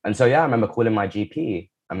 And so, yeah, I remember calling my GP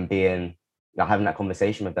and being, having that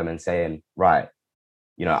conversation with them and saying, right,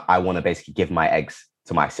 I want to basically give my eggs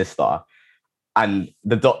to my sister. And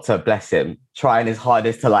the doctor, bless him, trying his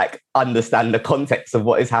hardest to like understand the context of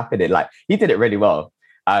what is happening. Like he did it really well,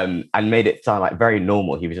 and made it sound like very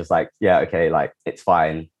normal. He was just like, yeah, okay, like it's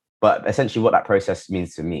fine. But essentially what that process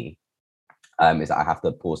means to me is that I have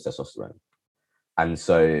to pause testosterone. And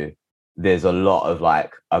so there's a lot of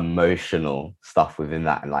like emotional stuff within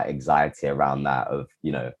that, and like anxiety around that of,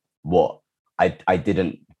 what I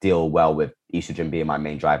didn't deal well with estrogen being my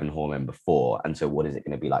main driving hormone before. And so what is it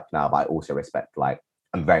going to be like now? But I also respect, like,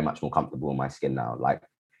 I'm very much more comfortable in my skin now. Like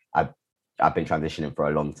I've been transitioning for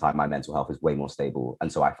a long time. My mental health is way more stable.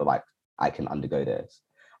 And so I feel like I can undergo this.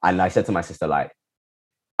 And I said to my sister, like,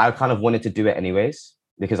 I kind of wanted to do it anyways,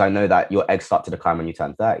 because I know that your eggs start to decline when you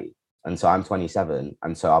turn 30. And so I'm 27.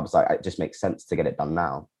 And so I was like, it just makes sense to get it done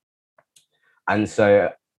now. And so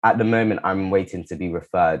at the moment, I'm waiting to be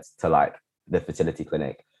referred to like the fertility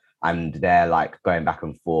clinic. And they're like going back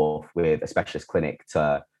and forth with a specialist clinic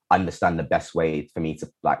to understand the best way for me to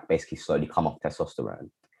like basically slowly come off testosterone.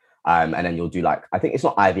 And then you'll do like, I think it's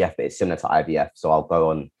not IVF, but it's similar to IVF. So I'll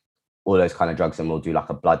go on all those kind of drugs, and we'll do like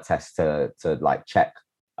a blood test to like check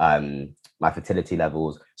my fertility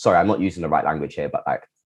levels. Sorry, I'm not using the right language here, but like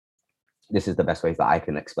this is the best ways that I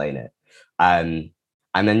can explain it. And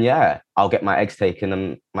then, yeah, I'll get my eggs taken,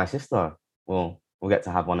 and my sister will get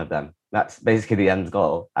to have one of them. That's basically the end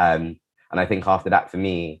goal. And I think after that, for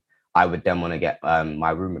me, I would then want to get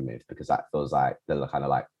my womb removed, because that feels like the kind of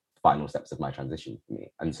like final steps of my transition for me.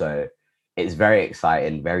 And so it's very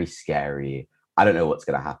exciting, very scary. I don't know what's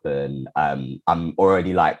going to happen. I'm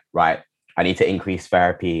already like, right, I need to increase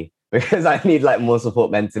therapy because I need like more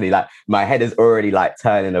support mentally. Like my head is already like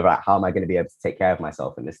turning about how am I going to be able to take care of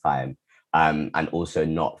myself in this time, and also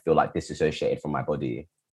not feel like disassociated from my body.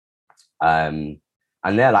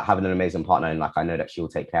 And they're like having an amazing partner, and like I know that she will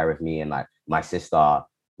take care of me. And like my sister,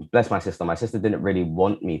 bless my sister didn't really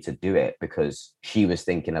want me to do it because she was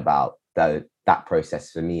thinking about that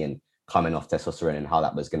process for me and coming off testosterone and how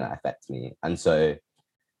that was going to affect me. And so,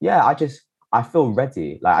 yeah, I feel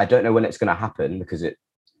ready. Like I don't know when it's going to happen, because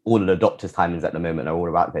all of the doctor's timings at the moment are all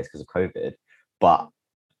about the place because of COVID. But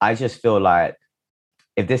I just feel like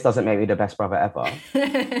if this doesn't make me the best brother ever,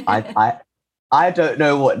 I don't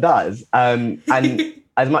know what does. And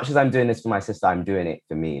as much as I'm doing this for my sister, I'm doing it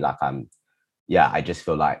for me. Like I just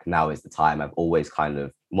feel like now is the time. I've always kind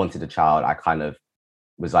of wanted a child. I kind of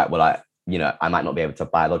was like, well, I might not be able to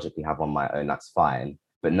biologically have one on my own. That's fine.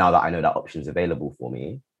 But now that I know that option's available for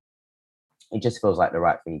me, it just feels like the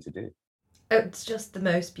right thing to do. It's just the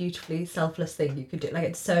most beautifully selfless thing you could do. Like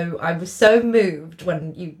I was so moved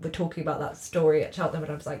when you were talking about that story at Cheltenham,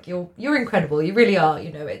 and I was like, you're incredible. You really are.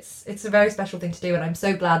 It's a very special thing to do, and I'm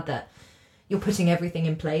so glad that you're putting everything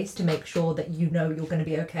in place to make sure that you're going to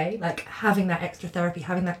be okay. Like having that extra therapy,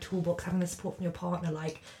 having that toolbox, having the support from your partner,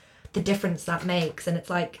 like the difference that makes. And it's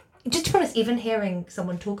like, just to be honest, even hearing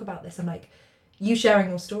someone talk about this, I'm like, you sharing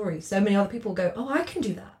your story, so many other people go, oh, I can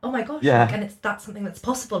do that. Oh my gosh. Yeah. Like, and that's something that's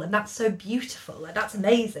possible, and that's so beautiful. Like, that's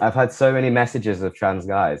amazing. I've had so many messages of trans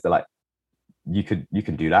guys. They're like, you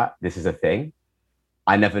can do that. This is a thing.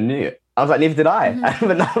 I never knew. I was like, neither did I.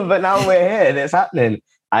 but now we're here and it's happening.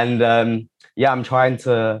 And yeah, I'm trying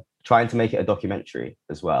to make it a documentary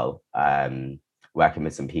as well. Working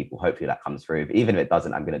with some people. Hopefully that comes through. But even if it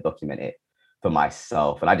doesn't, I'm going to document it for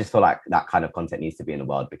myself. And I just feel like that kind of content needs to be in the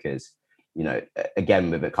world because, you know,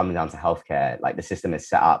 again, with it coming down to healthcare, like the system is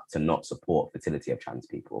set up to not support fertility of trans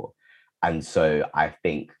people. And so I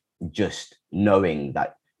think just knowing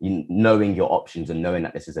that, knowing your options and knowing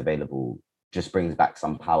that this is available just brings back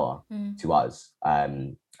some power to us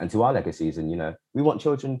and to our legacies. And, you know, we want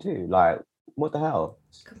children too. Like, what the hell?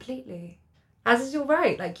 Completely. As is your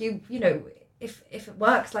right. Like, you know, if it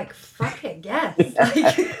works, like, fuck it, yes.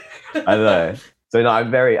 Like... I know. So no, I'm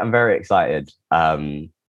very excited.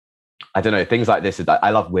 I don't know, things like this, I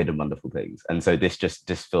love weird and wonderful things. And so this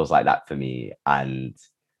just feels like that for me. And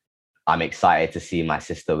I'm excited to see my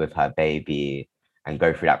sister with her baby and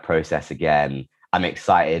go through that process again. I'm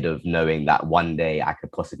excited of knowing that one day I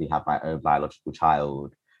could possibly have my own biological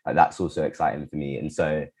child. Like, that's also exciting for me. And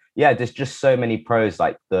so, yeah, there's just so many pros.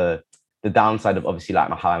 Like the downside of obviously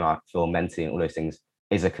like how I might feel mentally and all those things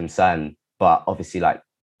is a concern. But obviously like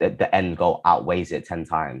the end goal outweighs it 10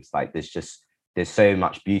 times. Like there's so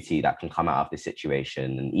much beauty that can come out of this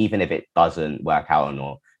situation. And even if it doesn't work out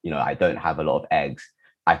or, you know, I don't have a lot of eggs,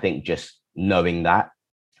 I think just knowing that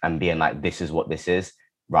and being like, this is what this is,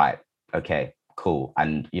 right, okay, cool.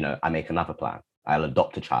 And, you know, I make another plan. I'll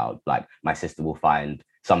adopt a child. Like my sister will find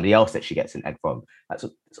somebody else that she gets an egg from. It's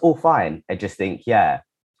all fine. I just think, yeah,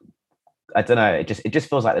 I don't know. It just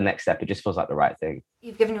feels like the next step. It just feels like the right thing.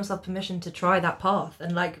 You've given yourself permission to try that path.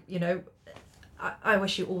 And like, you know, I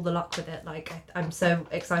wish you all the luck with it. Like, I'm so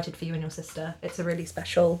excited for you and your sister. It's a really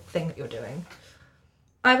special thing that you're doing.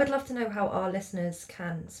 I would love to know how our listeners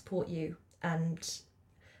can support you and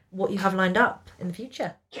what you have lined up in the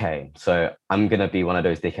future. Okay, so I'm going to be one of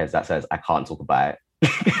those dickheads that says I can't talk about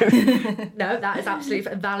it. No, that is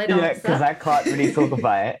absolutely a valid answer. Yeah, because I can't really talk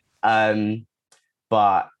about it.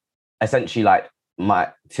 But essentially, like,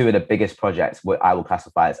 my two of the biggest projects, what I will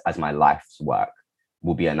classify as my life's work,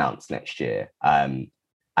 will be announced next year. And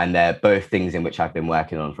they're both things in which I've been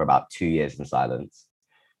working on for about 2 years in silence.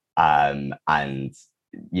 And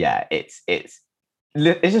yeah, it's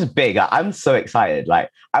just big. I'm so excited. Like,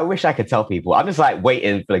 I wish I could tell people. I'm just like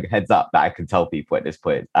waiting for like heads up that I can tell people at this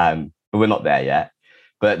point. But we're not there yet.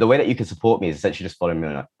 But the way that you can support me is essentially just following me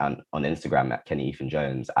on Instagram at Kenny Ethan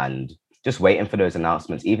Jones and just waiting for those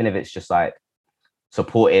announcements, even if it's just like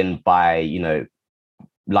supporting by, you know,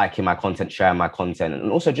 liking my content, sharing my content,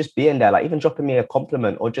 and also just being there, like even dropping me a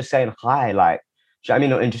compliment or just saying hi, like, do you know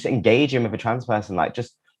what I mean? And just engaging with a trans person, like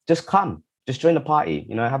just come, just join the party,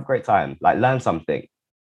 you know, have a great time, like learn something.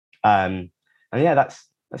 And yeah, that's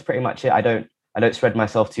pretty much it. I don't spread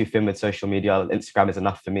myself too thin with social media. Instagram is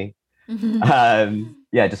enough for me.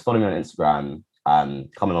 Yeah, just follow me on Instagram,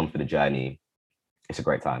 come along for the journey. It's a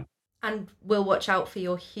great time. And we'll watch out for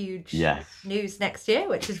your huge Yes. news next year,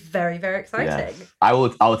 which is very, very exciting. Yes.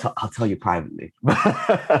 I'll tell you privately.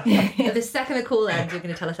 The second the call ends, you're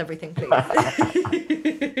going to tell us everything, please.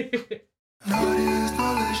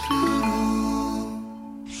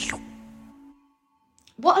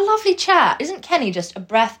 What a lovely chat. Isn't Kenny just a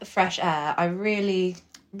breath of fresh air? I really,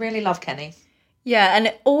 really love Kenny. Yeah,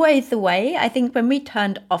 and always the way. I think when we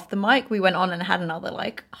turned off the mic, we went on and had another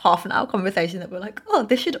like half an hour conversation that we're like, oh,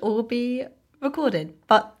 this should all be recorded.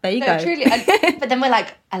 But there you go. Truly. But then we're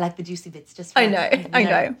like, I like the juicy bits just for, I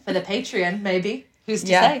know. For the Patreon, maybe. Who's to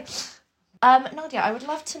say? Nadia, I would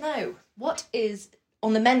love to know, what is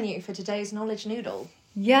on the menu for today's Knowledge Noodle?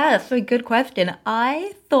 Yeah, that's a very good question.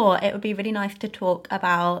 I thought it would be really nice to talk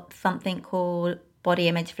about something called body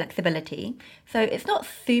image flexibility. So it's not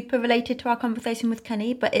super related to our conversation with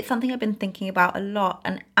Kenny, but it's something I've been thinking about a lot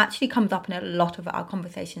and actually comes up in a lot of our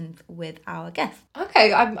conversations with our guests.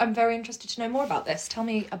 Okay, I'm very interested to know more about this. Tell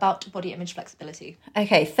me about body image flexibility.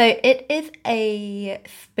 Okay, so it is a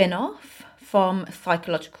spin-off from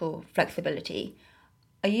psychological flexibility.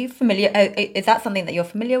 Are you familiar? Is that something that you're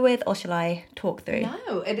familiar with, or shall I talk through?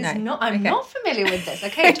 No, it is not. I'm not familiar with this.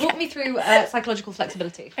 Okay, talk me through psychological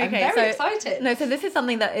flexibility. I'm very excited. No, so this is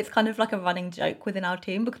something that it's kind of like a running joke within our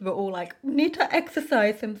team because we're all like, need to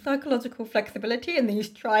exercise some psychological flexibility in these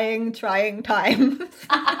trying times.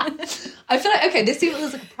 I feel like, okay, this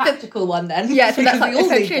seems like a practical one then. Yeah, so that's like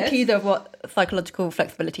essentially a teaser of what psychological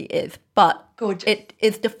flexibility is. But gorgeous. It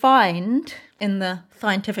is defined in the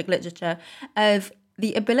scientific literature as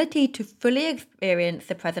the ability to fully experience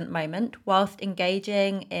the present moment whilst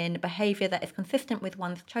engaging in behaviour that is consistent with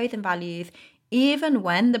one's chosen values, even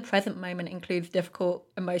when the present moment includes difficult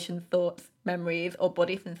emotions, thoughts, memories, or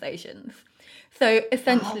body sensations. So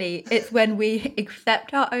essentially, it's when we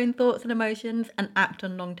accept our own thoughts and emotions and act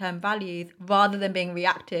on long-term values rather than being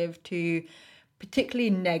reactive to particularly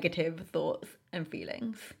negative thoughts and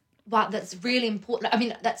feelings. Wow, that's really important. I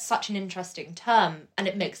mean, that's such an interesting term, and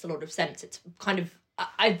it makes a lot of sense. It's kind of,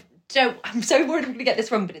 I'm so worried I'm going to get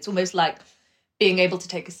this wrong, but it's almost like being able to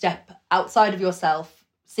take a step outside of yourself,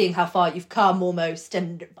 seeing how far you've come almost,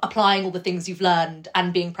 and applying all the things you've learned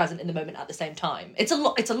and being present in the moment at the same time. It's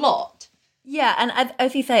a lot. Yeah, and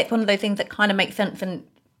as you say, it's one of those things that kind of makes sense, and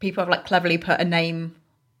people have like cleverly put a name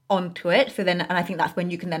onto it. So then, and I think that's when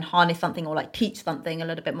you can then harness something or like teach something a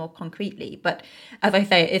little bit more concretely. But as I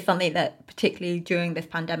say, it's something that particularly during this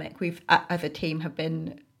pandemic, we've as a team have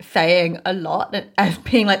been saying a lot, as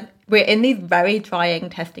being like, we're in these very trying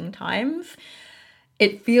testing times.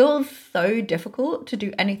 It feels so difficult to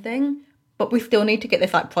do anything, but we still need to get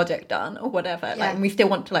this like project done or whatever. Yeah. Like, and we still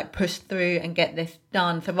want to like push through and get this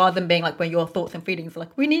done. So rather than being like when your thoughts and feelings are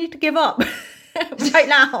like, we need to give up right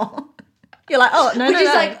now. You're like, oh, no, Which is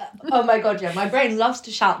no. like, oh my God, yeah, my brain loves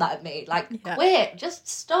to shout that at me. Like, quit, just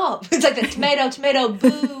stop. It's like the tomato,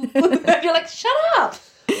 boo, boo. You're like, shut up.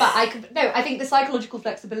 But I think the psychological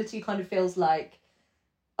flexibility kind of feels like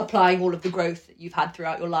applying all of the growth that you've had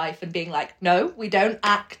throughout your life and being like, no, we don't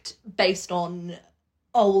act based on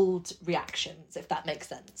old reactions, if that makes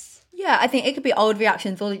sense. Yeah, I think it could be old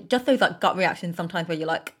reactions or just those like gut reactions sometimes where you're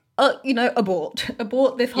like, abort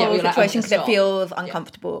this whole situation because it feels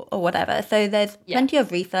uncomfortable or whatever. So there's plenty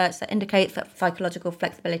of research that indicates that psychological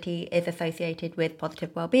flexibility is associated with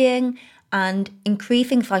positive well-being, and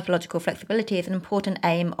increasing psychological flexibility is an important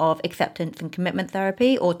aim of acceptance and commitment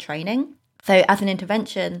therapy or training. So as an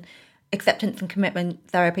intervention, acceptance and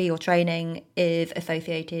commitment therapy or training is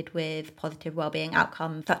associated with positive well-being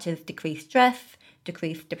outcomes such as decreased stress,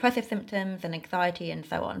 decreased depressive symptoms and anxiety, and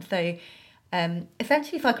so on. So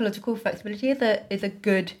essentially, psychological flexibility is a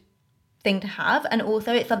good thing to have, and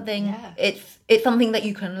also it's something it's something that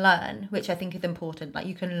you can learn, which I think is important. Like,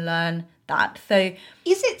 you can learn that. So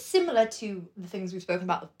is it similar to the things we've spoken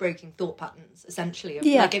about of breaking thought patterns? Essentially,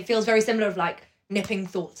 like it feels very similar of like nipping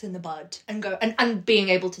thoughts in the bud and and being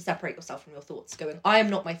able to separate yourself from your thoughts. Going, I am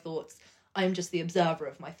not my thoughts. I am just the observer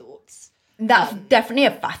of my thoughts. That's definitely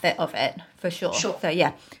a facet of it for sure. Sure.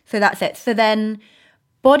 So that's it. So then,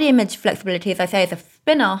 body image flexibility, as I say, is a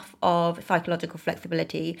spin-off of psychological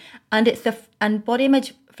flexibility, and body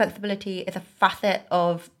image flexibility is a facet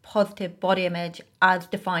of positive body image as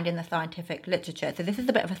defined in the scientific literature. So this is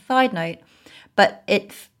a bit of a side note, but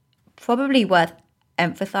it's probably worth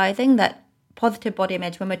emphasizing that positive body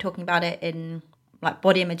image, when we're talking about it in like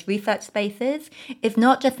body image research spaces, is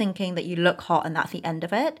not just thinking that you look hot and that's the end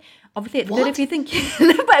of it. Obviously, it's good if you think.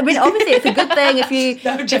 But I mean, obviously, it's a good thing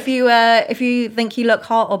if you think you look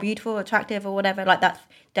hot or beautiful, or attractive, or whatever. Like, that's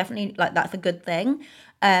definitely that's a good thing.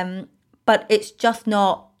 But it's just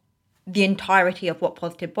not the entirety of what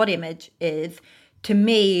positive body image is. To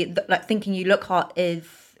me, like, thinking you look hot is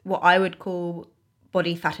what I would call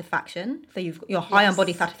body satisfaction. So you're high on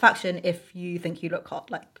body satisfaction if you think you look hot.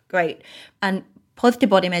 Like, great. And positive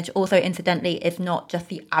body image also, incidentally, is not just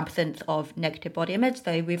the absence of negative body image.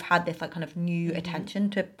 So we've had this like kind of new attention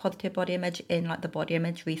to positive body image in like the body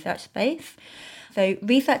image research space. So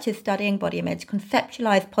researchers studying body image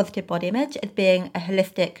conceptualize positive body image as being a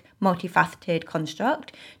holistic, multifaceted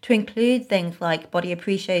construct to include things like body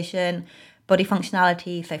appreciation, body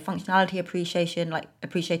functionality, so functionality appreciation, like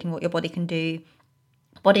appreciating what your body can do,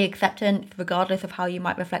 body acceptance, regardless of how you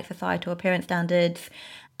might reflect societal appearance standards,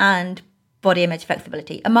 and body image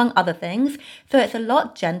flexibility, among other things. So it's a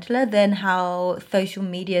lot gentler than how social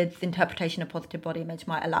media's interpretation of positive body image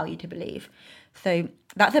might allow you to believe. So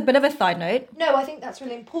that's a bit of a side note. No, I think that's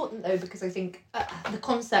really important though, because I think the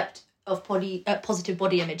concept of positive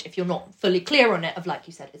body image, if you're not fully clear on it, of like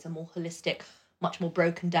you said, it's a more holistic, much more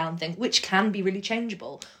broken down thing, which can be really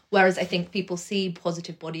changeable. Whereas I think people see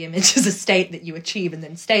positive body image as a state that you achieve and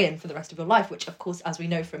then stay in for the rest of your life, which of course, as we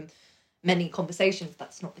know from many conversations,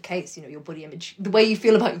 that's not the case. You know, your body image, the way you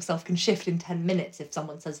feel about yourself can shift in 10 minutes if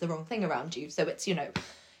someone says the wrong thing around you. So it's,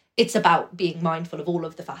 it's about being mindful of all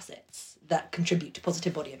of the facets that contribute to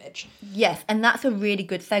positive body image. Yes, and that's a really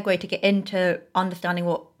good segue to get into understanding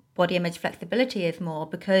what body image flexibility is more,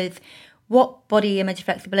 because what body image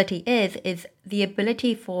flexibility is the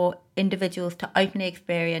ability for individuals to openly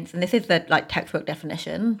experience, and this is the like textbook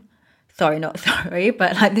definition, sorry, not sorry,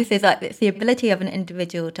 but like this is like it's the ability of an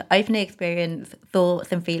individual to openly experience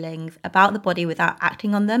thoughts and feelings about the body without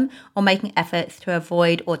acting on them or making efforts to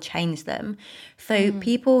avoid or change them. So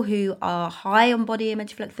people who are high on body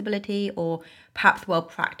image flexibility or perhaps well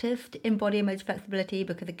practiced in body image flexibility,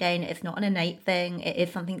 because again, it's not an innate thing, it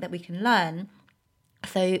is something that we can learn.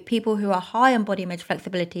 So people who are high on body image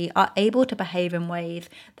flexibility are able to behave in ways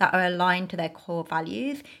that are aligned to their core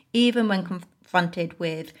values, even when confronted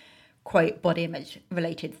with, quote, body image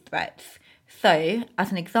related threats. So, as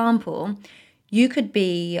an example, you could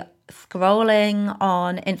be scrolling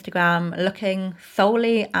on Instagram looking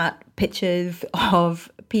solely at pictures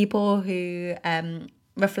of people who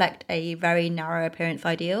reflect a very narrow appearance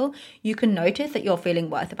ideal. You can notice that you're feeling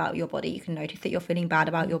worse about your body. You can notice that you're feeling bad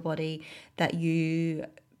about your body, and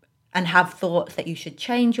have thoughts that you should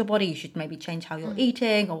change your body, you should maybe change how you're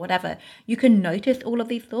eating or whatever. You can notice all of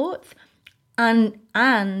these thoughts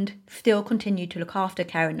and still continue to look after,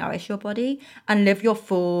 care and nourish your body and live your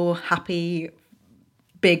full, happy,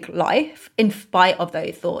 big life in spite of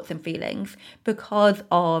those thoughts and feelings, because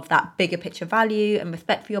of that bigger picture value and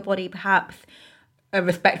respect for your body, perhaps a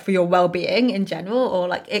respect for your well-being in general, or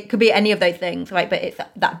like it could be any of those things, right? But it's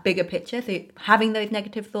that bigger picture. So having those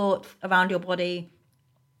negative thoughts around your body,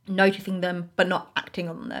 noticing them but not acting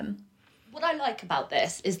on them. What I like about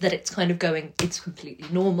this is that it's kind of it's completely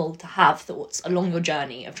normal to have thoughts along your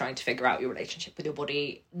journey of trying to figure out your relationship with your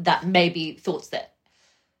body that may be thoughts that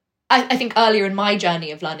I think earlier in my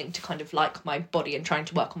journey of learning to kind of like my body and trying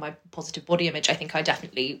to work on my positive body image, I think I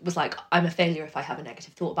definitely was like, I'm a failure if I have a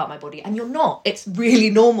negative thought about my body. And you're not. It's really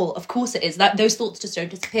normal. Of course it is. That those thoughts just don't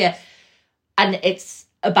disappear. And it's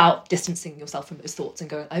about distancing yourself from those thoughts and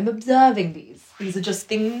going, I'm observing these. These are just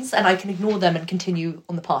things and I can ignore them and continue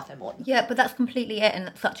on the path I'm on. Yeah, but that's completely it. And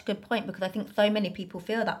that's such a good point, because I think so many people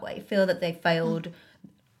feel that way, feel that they failed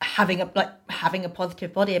having a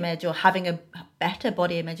positive body image or having a better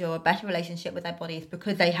body image or a better relationship with their bodies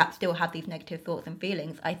because they still have these negative thoughts and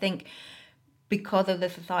feelings. I think because of the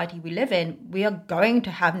society we live in, we are going to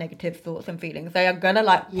have negative thoughts and feelings. They are going to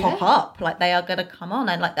pop up, like they are going to come on.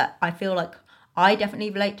 And like that, I feel like I definitely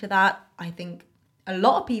relate to that. I think a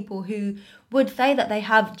lot of people who would say that they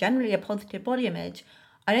have generally a positive body image,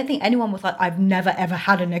 I don't think anyone was like, I've never ever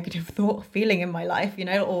had a negative thought or feeling in my life,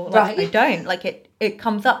 or like, I don't. Like it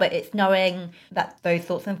comes up, but it's knowing that those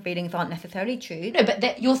thoughts and feelings aren't necessarily true. No,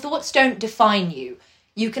 but your thoughts don't define you.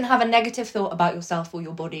 You can have a negative thought about yourself or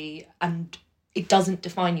your body and it doesn't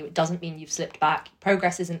define you. It doesn't mean you've slipped back.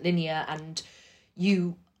 Progress isn't linear and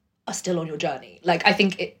you are still on your journey. Like, I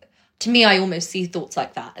think to me, I almost see thoughts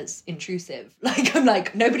like that as intrusive. Like, I'm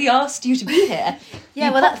like, nobody asked you to be here.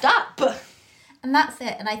 Yeah, well, that's up. And that's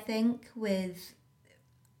it. And I think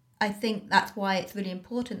that's why it's really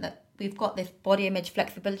important that we've got this body image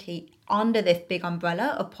flexibility under this big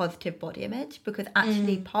umbrella of positive body image, because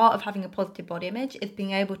actually part of having a positive body image is being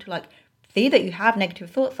able to like see that you have negative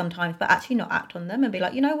thoughts sometimes, but actually not act on them and be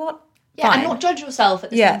like, you know what? Yeah, fine. and not judge yourself at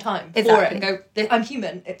the same time for exactly. it and go, I'm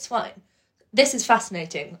human, it's fine. This is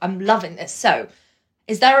fascinating. I'm loving this. So,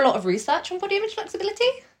 is there a lot of research on body image flexibility?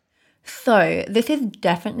 So this is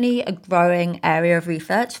definitely a growing area of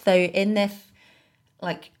research. So in this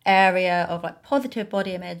like area of like positive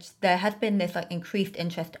body image, there has been this like increased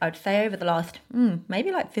interest, I'd say, over the last maybe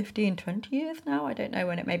like 15, 20 years now. I don't know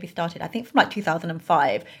when it maybe started. I think from like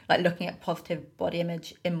 2005, like looking at positive body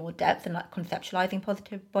image in more depth and like conceptualizing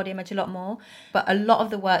positive body image a lot more. But a lot of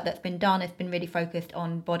the work that's been done has been really focused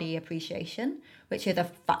on body appreciation, which is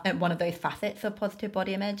one of those facets of positive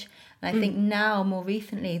body image. And I think now, more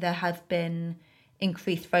recently, there has been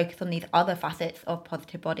increased focus on these other facets of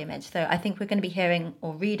positive body image. So I think we're going to be hearing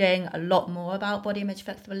or reading a lot more about body image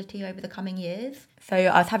flexibility over the coming years. So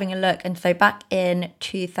I was having a look, and so back in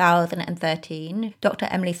 2013, Dr.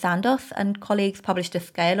 Emily Sandos and colleagues published a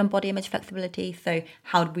scale on body image flexibility. So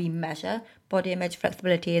how do we measure body image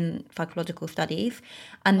flexibility in psychological studies?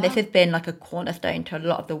 And this has been like a cornerstone to a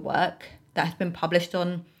lot of the work that has been published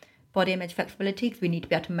on body image flexibility, because we need to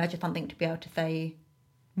be able to measure something to be able to say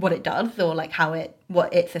what it does or like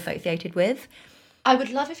what it's associated with. I would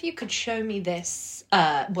love if you could show me this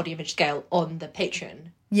body image scale on the Patreon.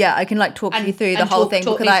 Yeah, I can like talk you through the whole thing,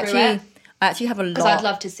 because I actually have a lot. Because I'd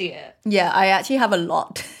love to see it. Yeah, I actually have a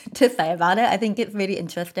lot to say about it. I think it's really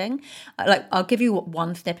interesting. Like, I'll give you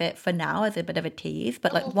one snippet for now as a bit of a tease,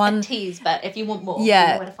 but like a tease. But if you want more, you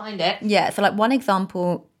know where to find it. Yeah, so like one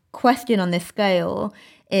example question on this scale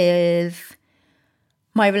is,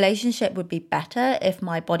 my relationship would be better if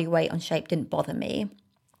my body weight and shape didn't bother me.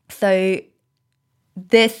 So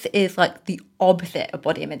this is like the opposite of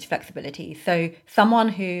body image flexibility. So someone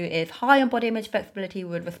who is high on body image flexibility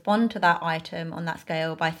would respond to that item on that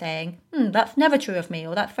scale by saying, that's never true of me,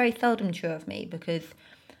 or that's very seldom true of me, because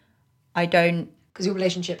I don't... Because your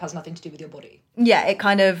relationship has nothing to do with your body. Yeah, it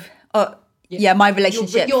kind of... my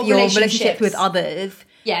relationships, your relationships with others.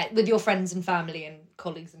 Yeah, with your friends and family and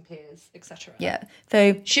colleagues and peers, etc. Yeah,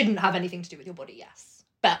 so... Shouldn't have anything to do with your body, yes.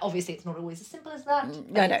 But obviously it's not always as simple as that.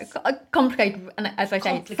 No, complicated, and as I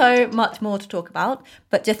say, so much more to talk about.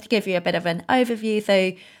 But just to give you a bit of an overview,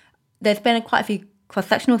 so there's been quite a few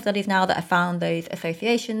cross-sectional studies now that have found those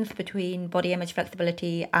associations between body image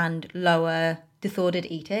flexibility and lower disordered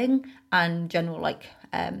eating and general like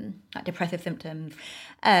depressive symptoms.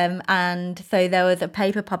 And so there was a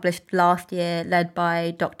paper published last year led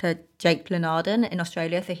by Dr. Jake Glenarden in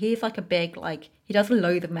Australia. So he's like a big, he does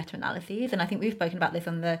loads of meta-analyses, and I think we've spoken about this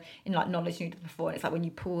in Knowledge Noodles before. It's like when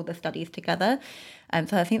you pull the studies together.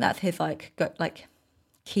 So I think that's his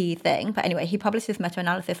key thing. But anyway, he published this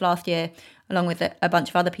meta-analysis last year along with a bunch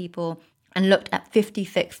of other people and looked at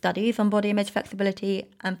 56 studies on body image flexibility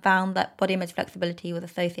and found that body image flexibility was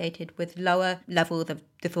associated with lower levels of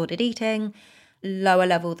disordered eating, lower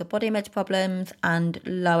levels of body image problems, and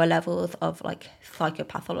lower levels of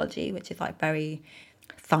psychopathology, which is very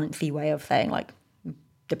fancy way of saying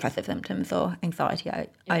depressive symptoms or anxiety,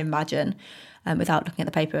 I imagine, without looking at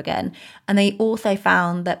the paper again. And they also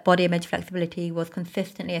found that body image flexibility was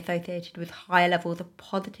consistently associated with higher levels of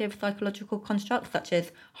positive psychological constructs, such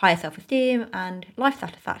as higher self-esteem and life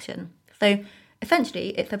satisfaction. So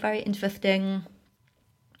essentially, it's a very interesting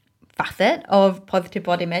facet of positive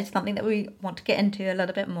body image, something that we want to get into a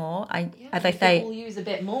little bit more. As I say, we'll use a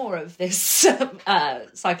bit more of this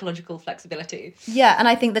psychological flexibility. Yeah, and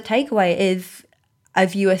I think the takeaway is,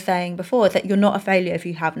 as you were saying before, is that you're not a failure if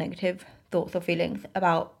you have negative thoughts or feelings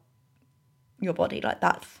about your body.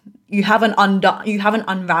 You haven't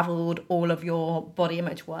unraveled all of your body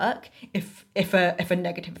image work if a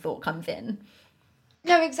negative thought comes in.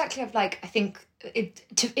 No, exactly. I think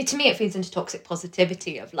to me it feeds into toxic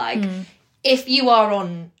positivity of if you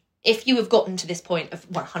have gotten to this point of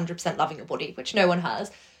 100% loving your body, which no one has,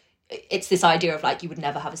 it's this idea of you would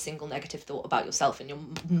never have a single negative thought about yourself in your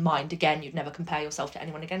mind again. You'd never compare yourself to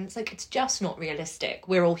anyone again. It's it's just not realistic.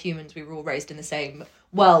 We're all humans. We were all raised in the same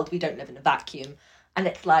world. We don't live in a vacuum. And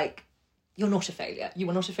it's you're not a failure. You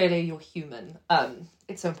are not a failure. You're human.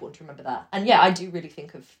 It's so important to remember that. And yeah, I do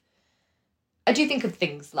think of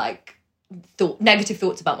things like negative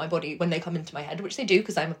thoughts about my body when they come into my head, which they do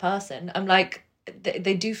because I'm a person. I'm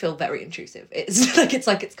they do feel very intrusive.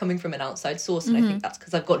 It's coming from an outside source, and I think that's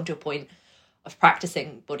because I've gotten to a point of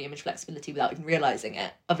practicing body image flexibility without even realizing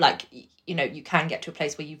it. Of you can get to a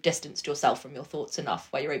place where you've distanced yourself from your thoughts enough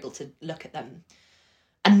where you're able to look at them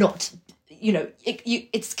and not,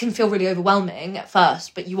 it can feel really overwhelming at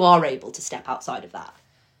first, but you are able to step outside of that.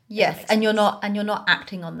 Yes, and you're not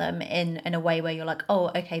acting on them in a way where you're oh,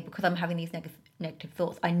 okay, because I'm having these negative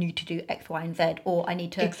thoughts, I need to do X, Y, and Z, or I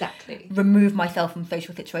need to remove myself from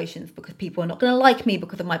social situations because people are not going to like me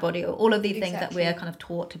because of my body, or all of these things that we're kind of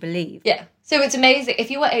taught to believe. Yeah, so it's amazing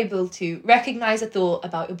if you were able to recognise a thought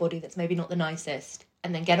about your body that's maybe not the nicest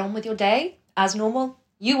and then get on with your day as normal.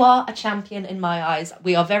 You are a champion in my eyes.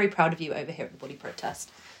 We are very proud of you over here at the Body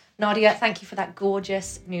Protest. Nadia, thank you for that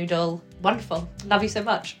gorgeous noodle. Wonderful. Love you so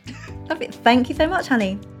much. Love it. Thank you so much,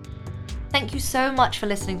 honey. Thank you so much for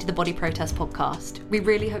listening to the Body Protest podcast. We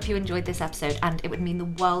really hope you enjoyed this episode, and it would mean the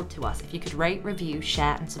world to us if you could rate, review,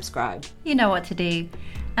 share and subscribe. You know what to do.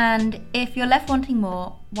 And if you're left wanting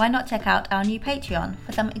more, why not check out our new Patreon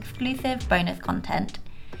for some exclusive bonus content.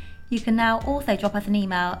 You can now also drop us an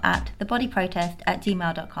email at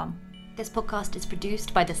thebodyprotest@gmail.com. This podcast is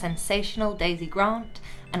produced by the sensational Daisy Grant,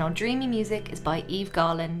 and our dreamy music is by Eve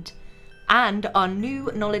Garland. And our new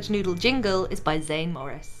Knowledge Noodle jingle is by Zane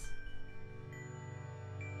Morris.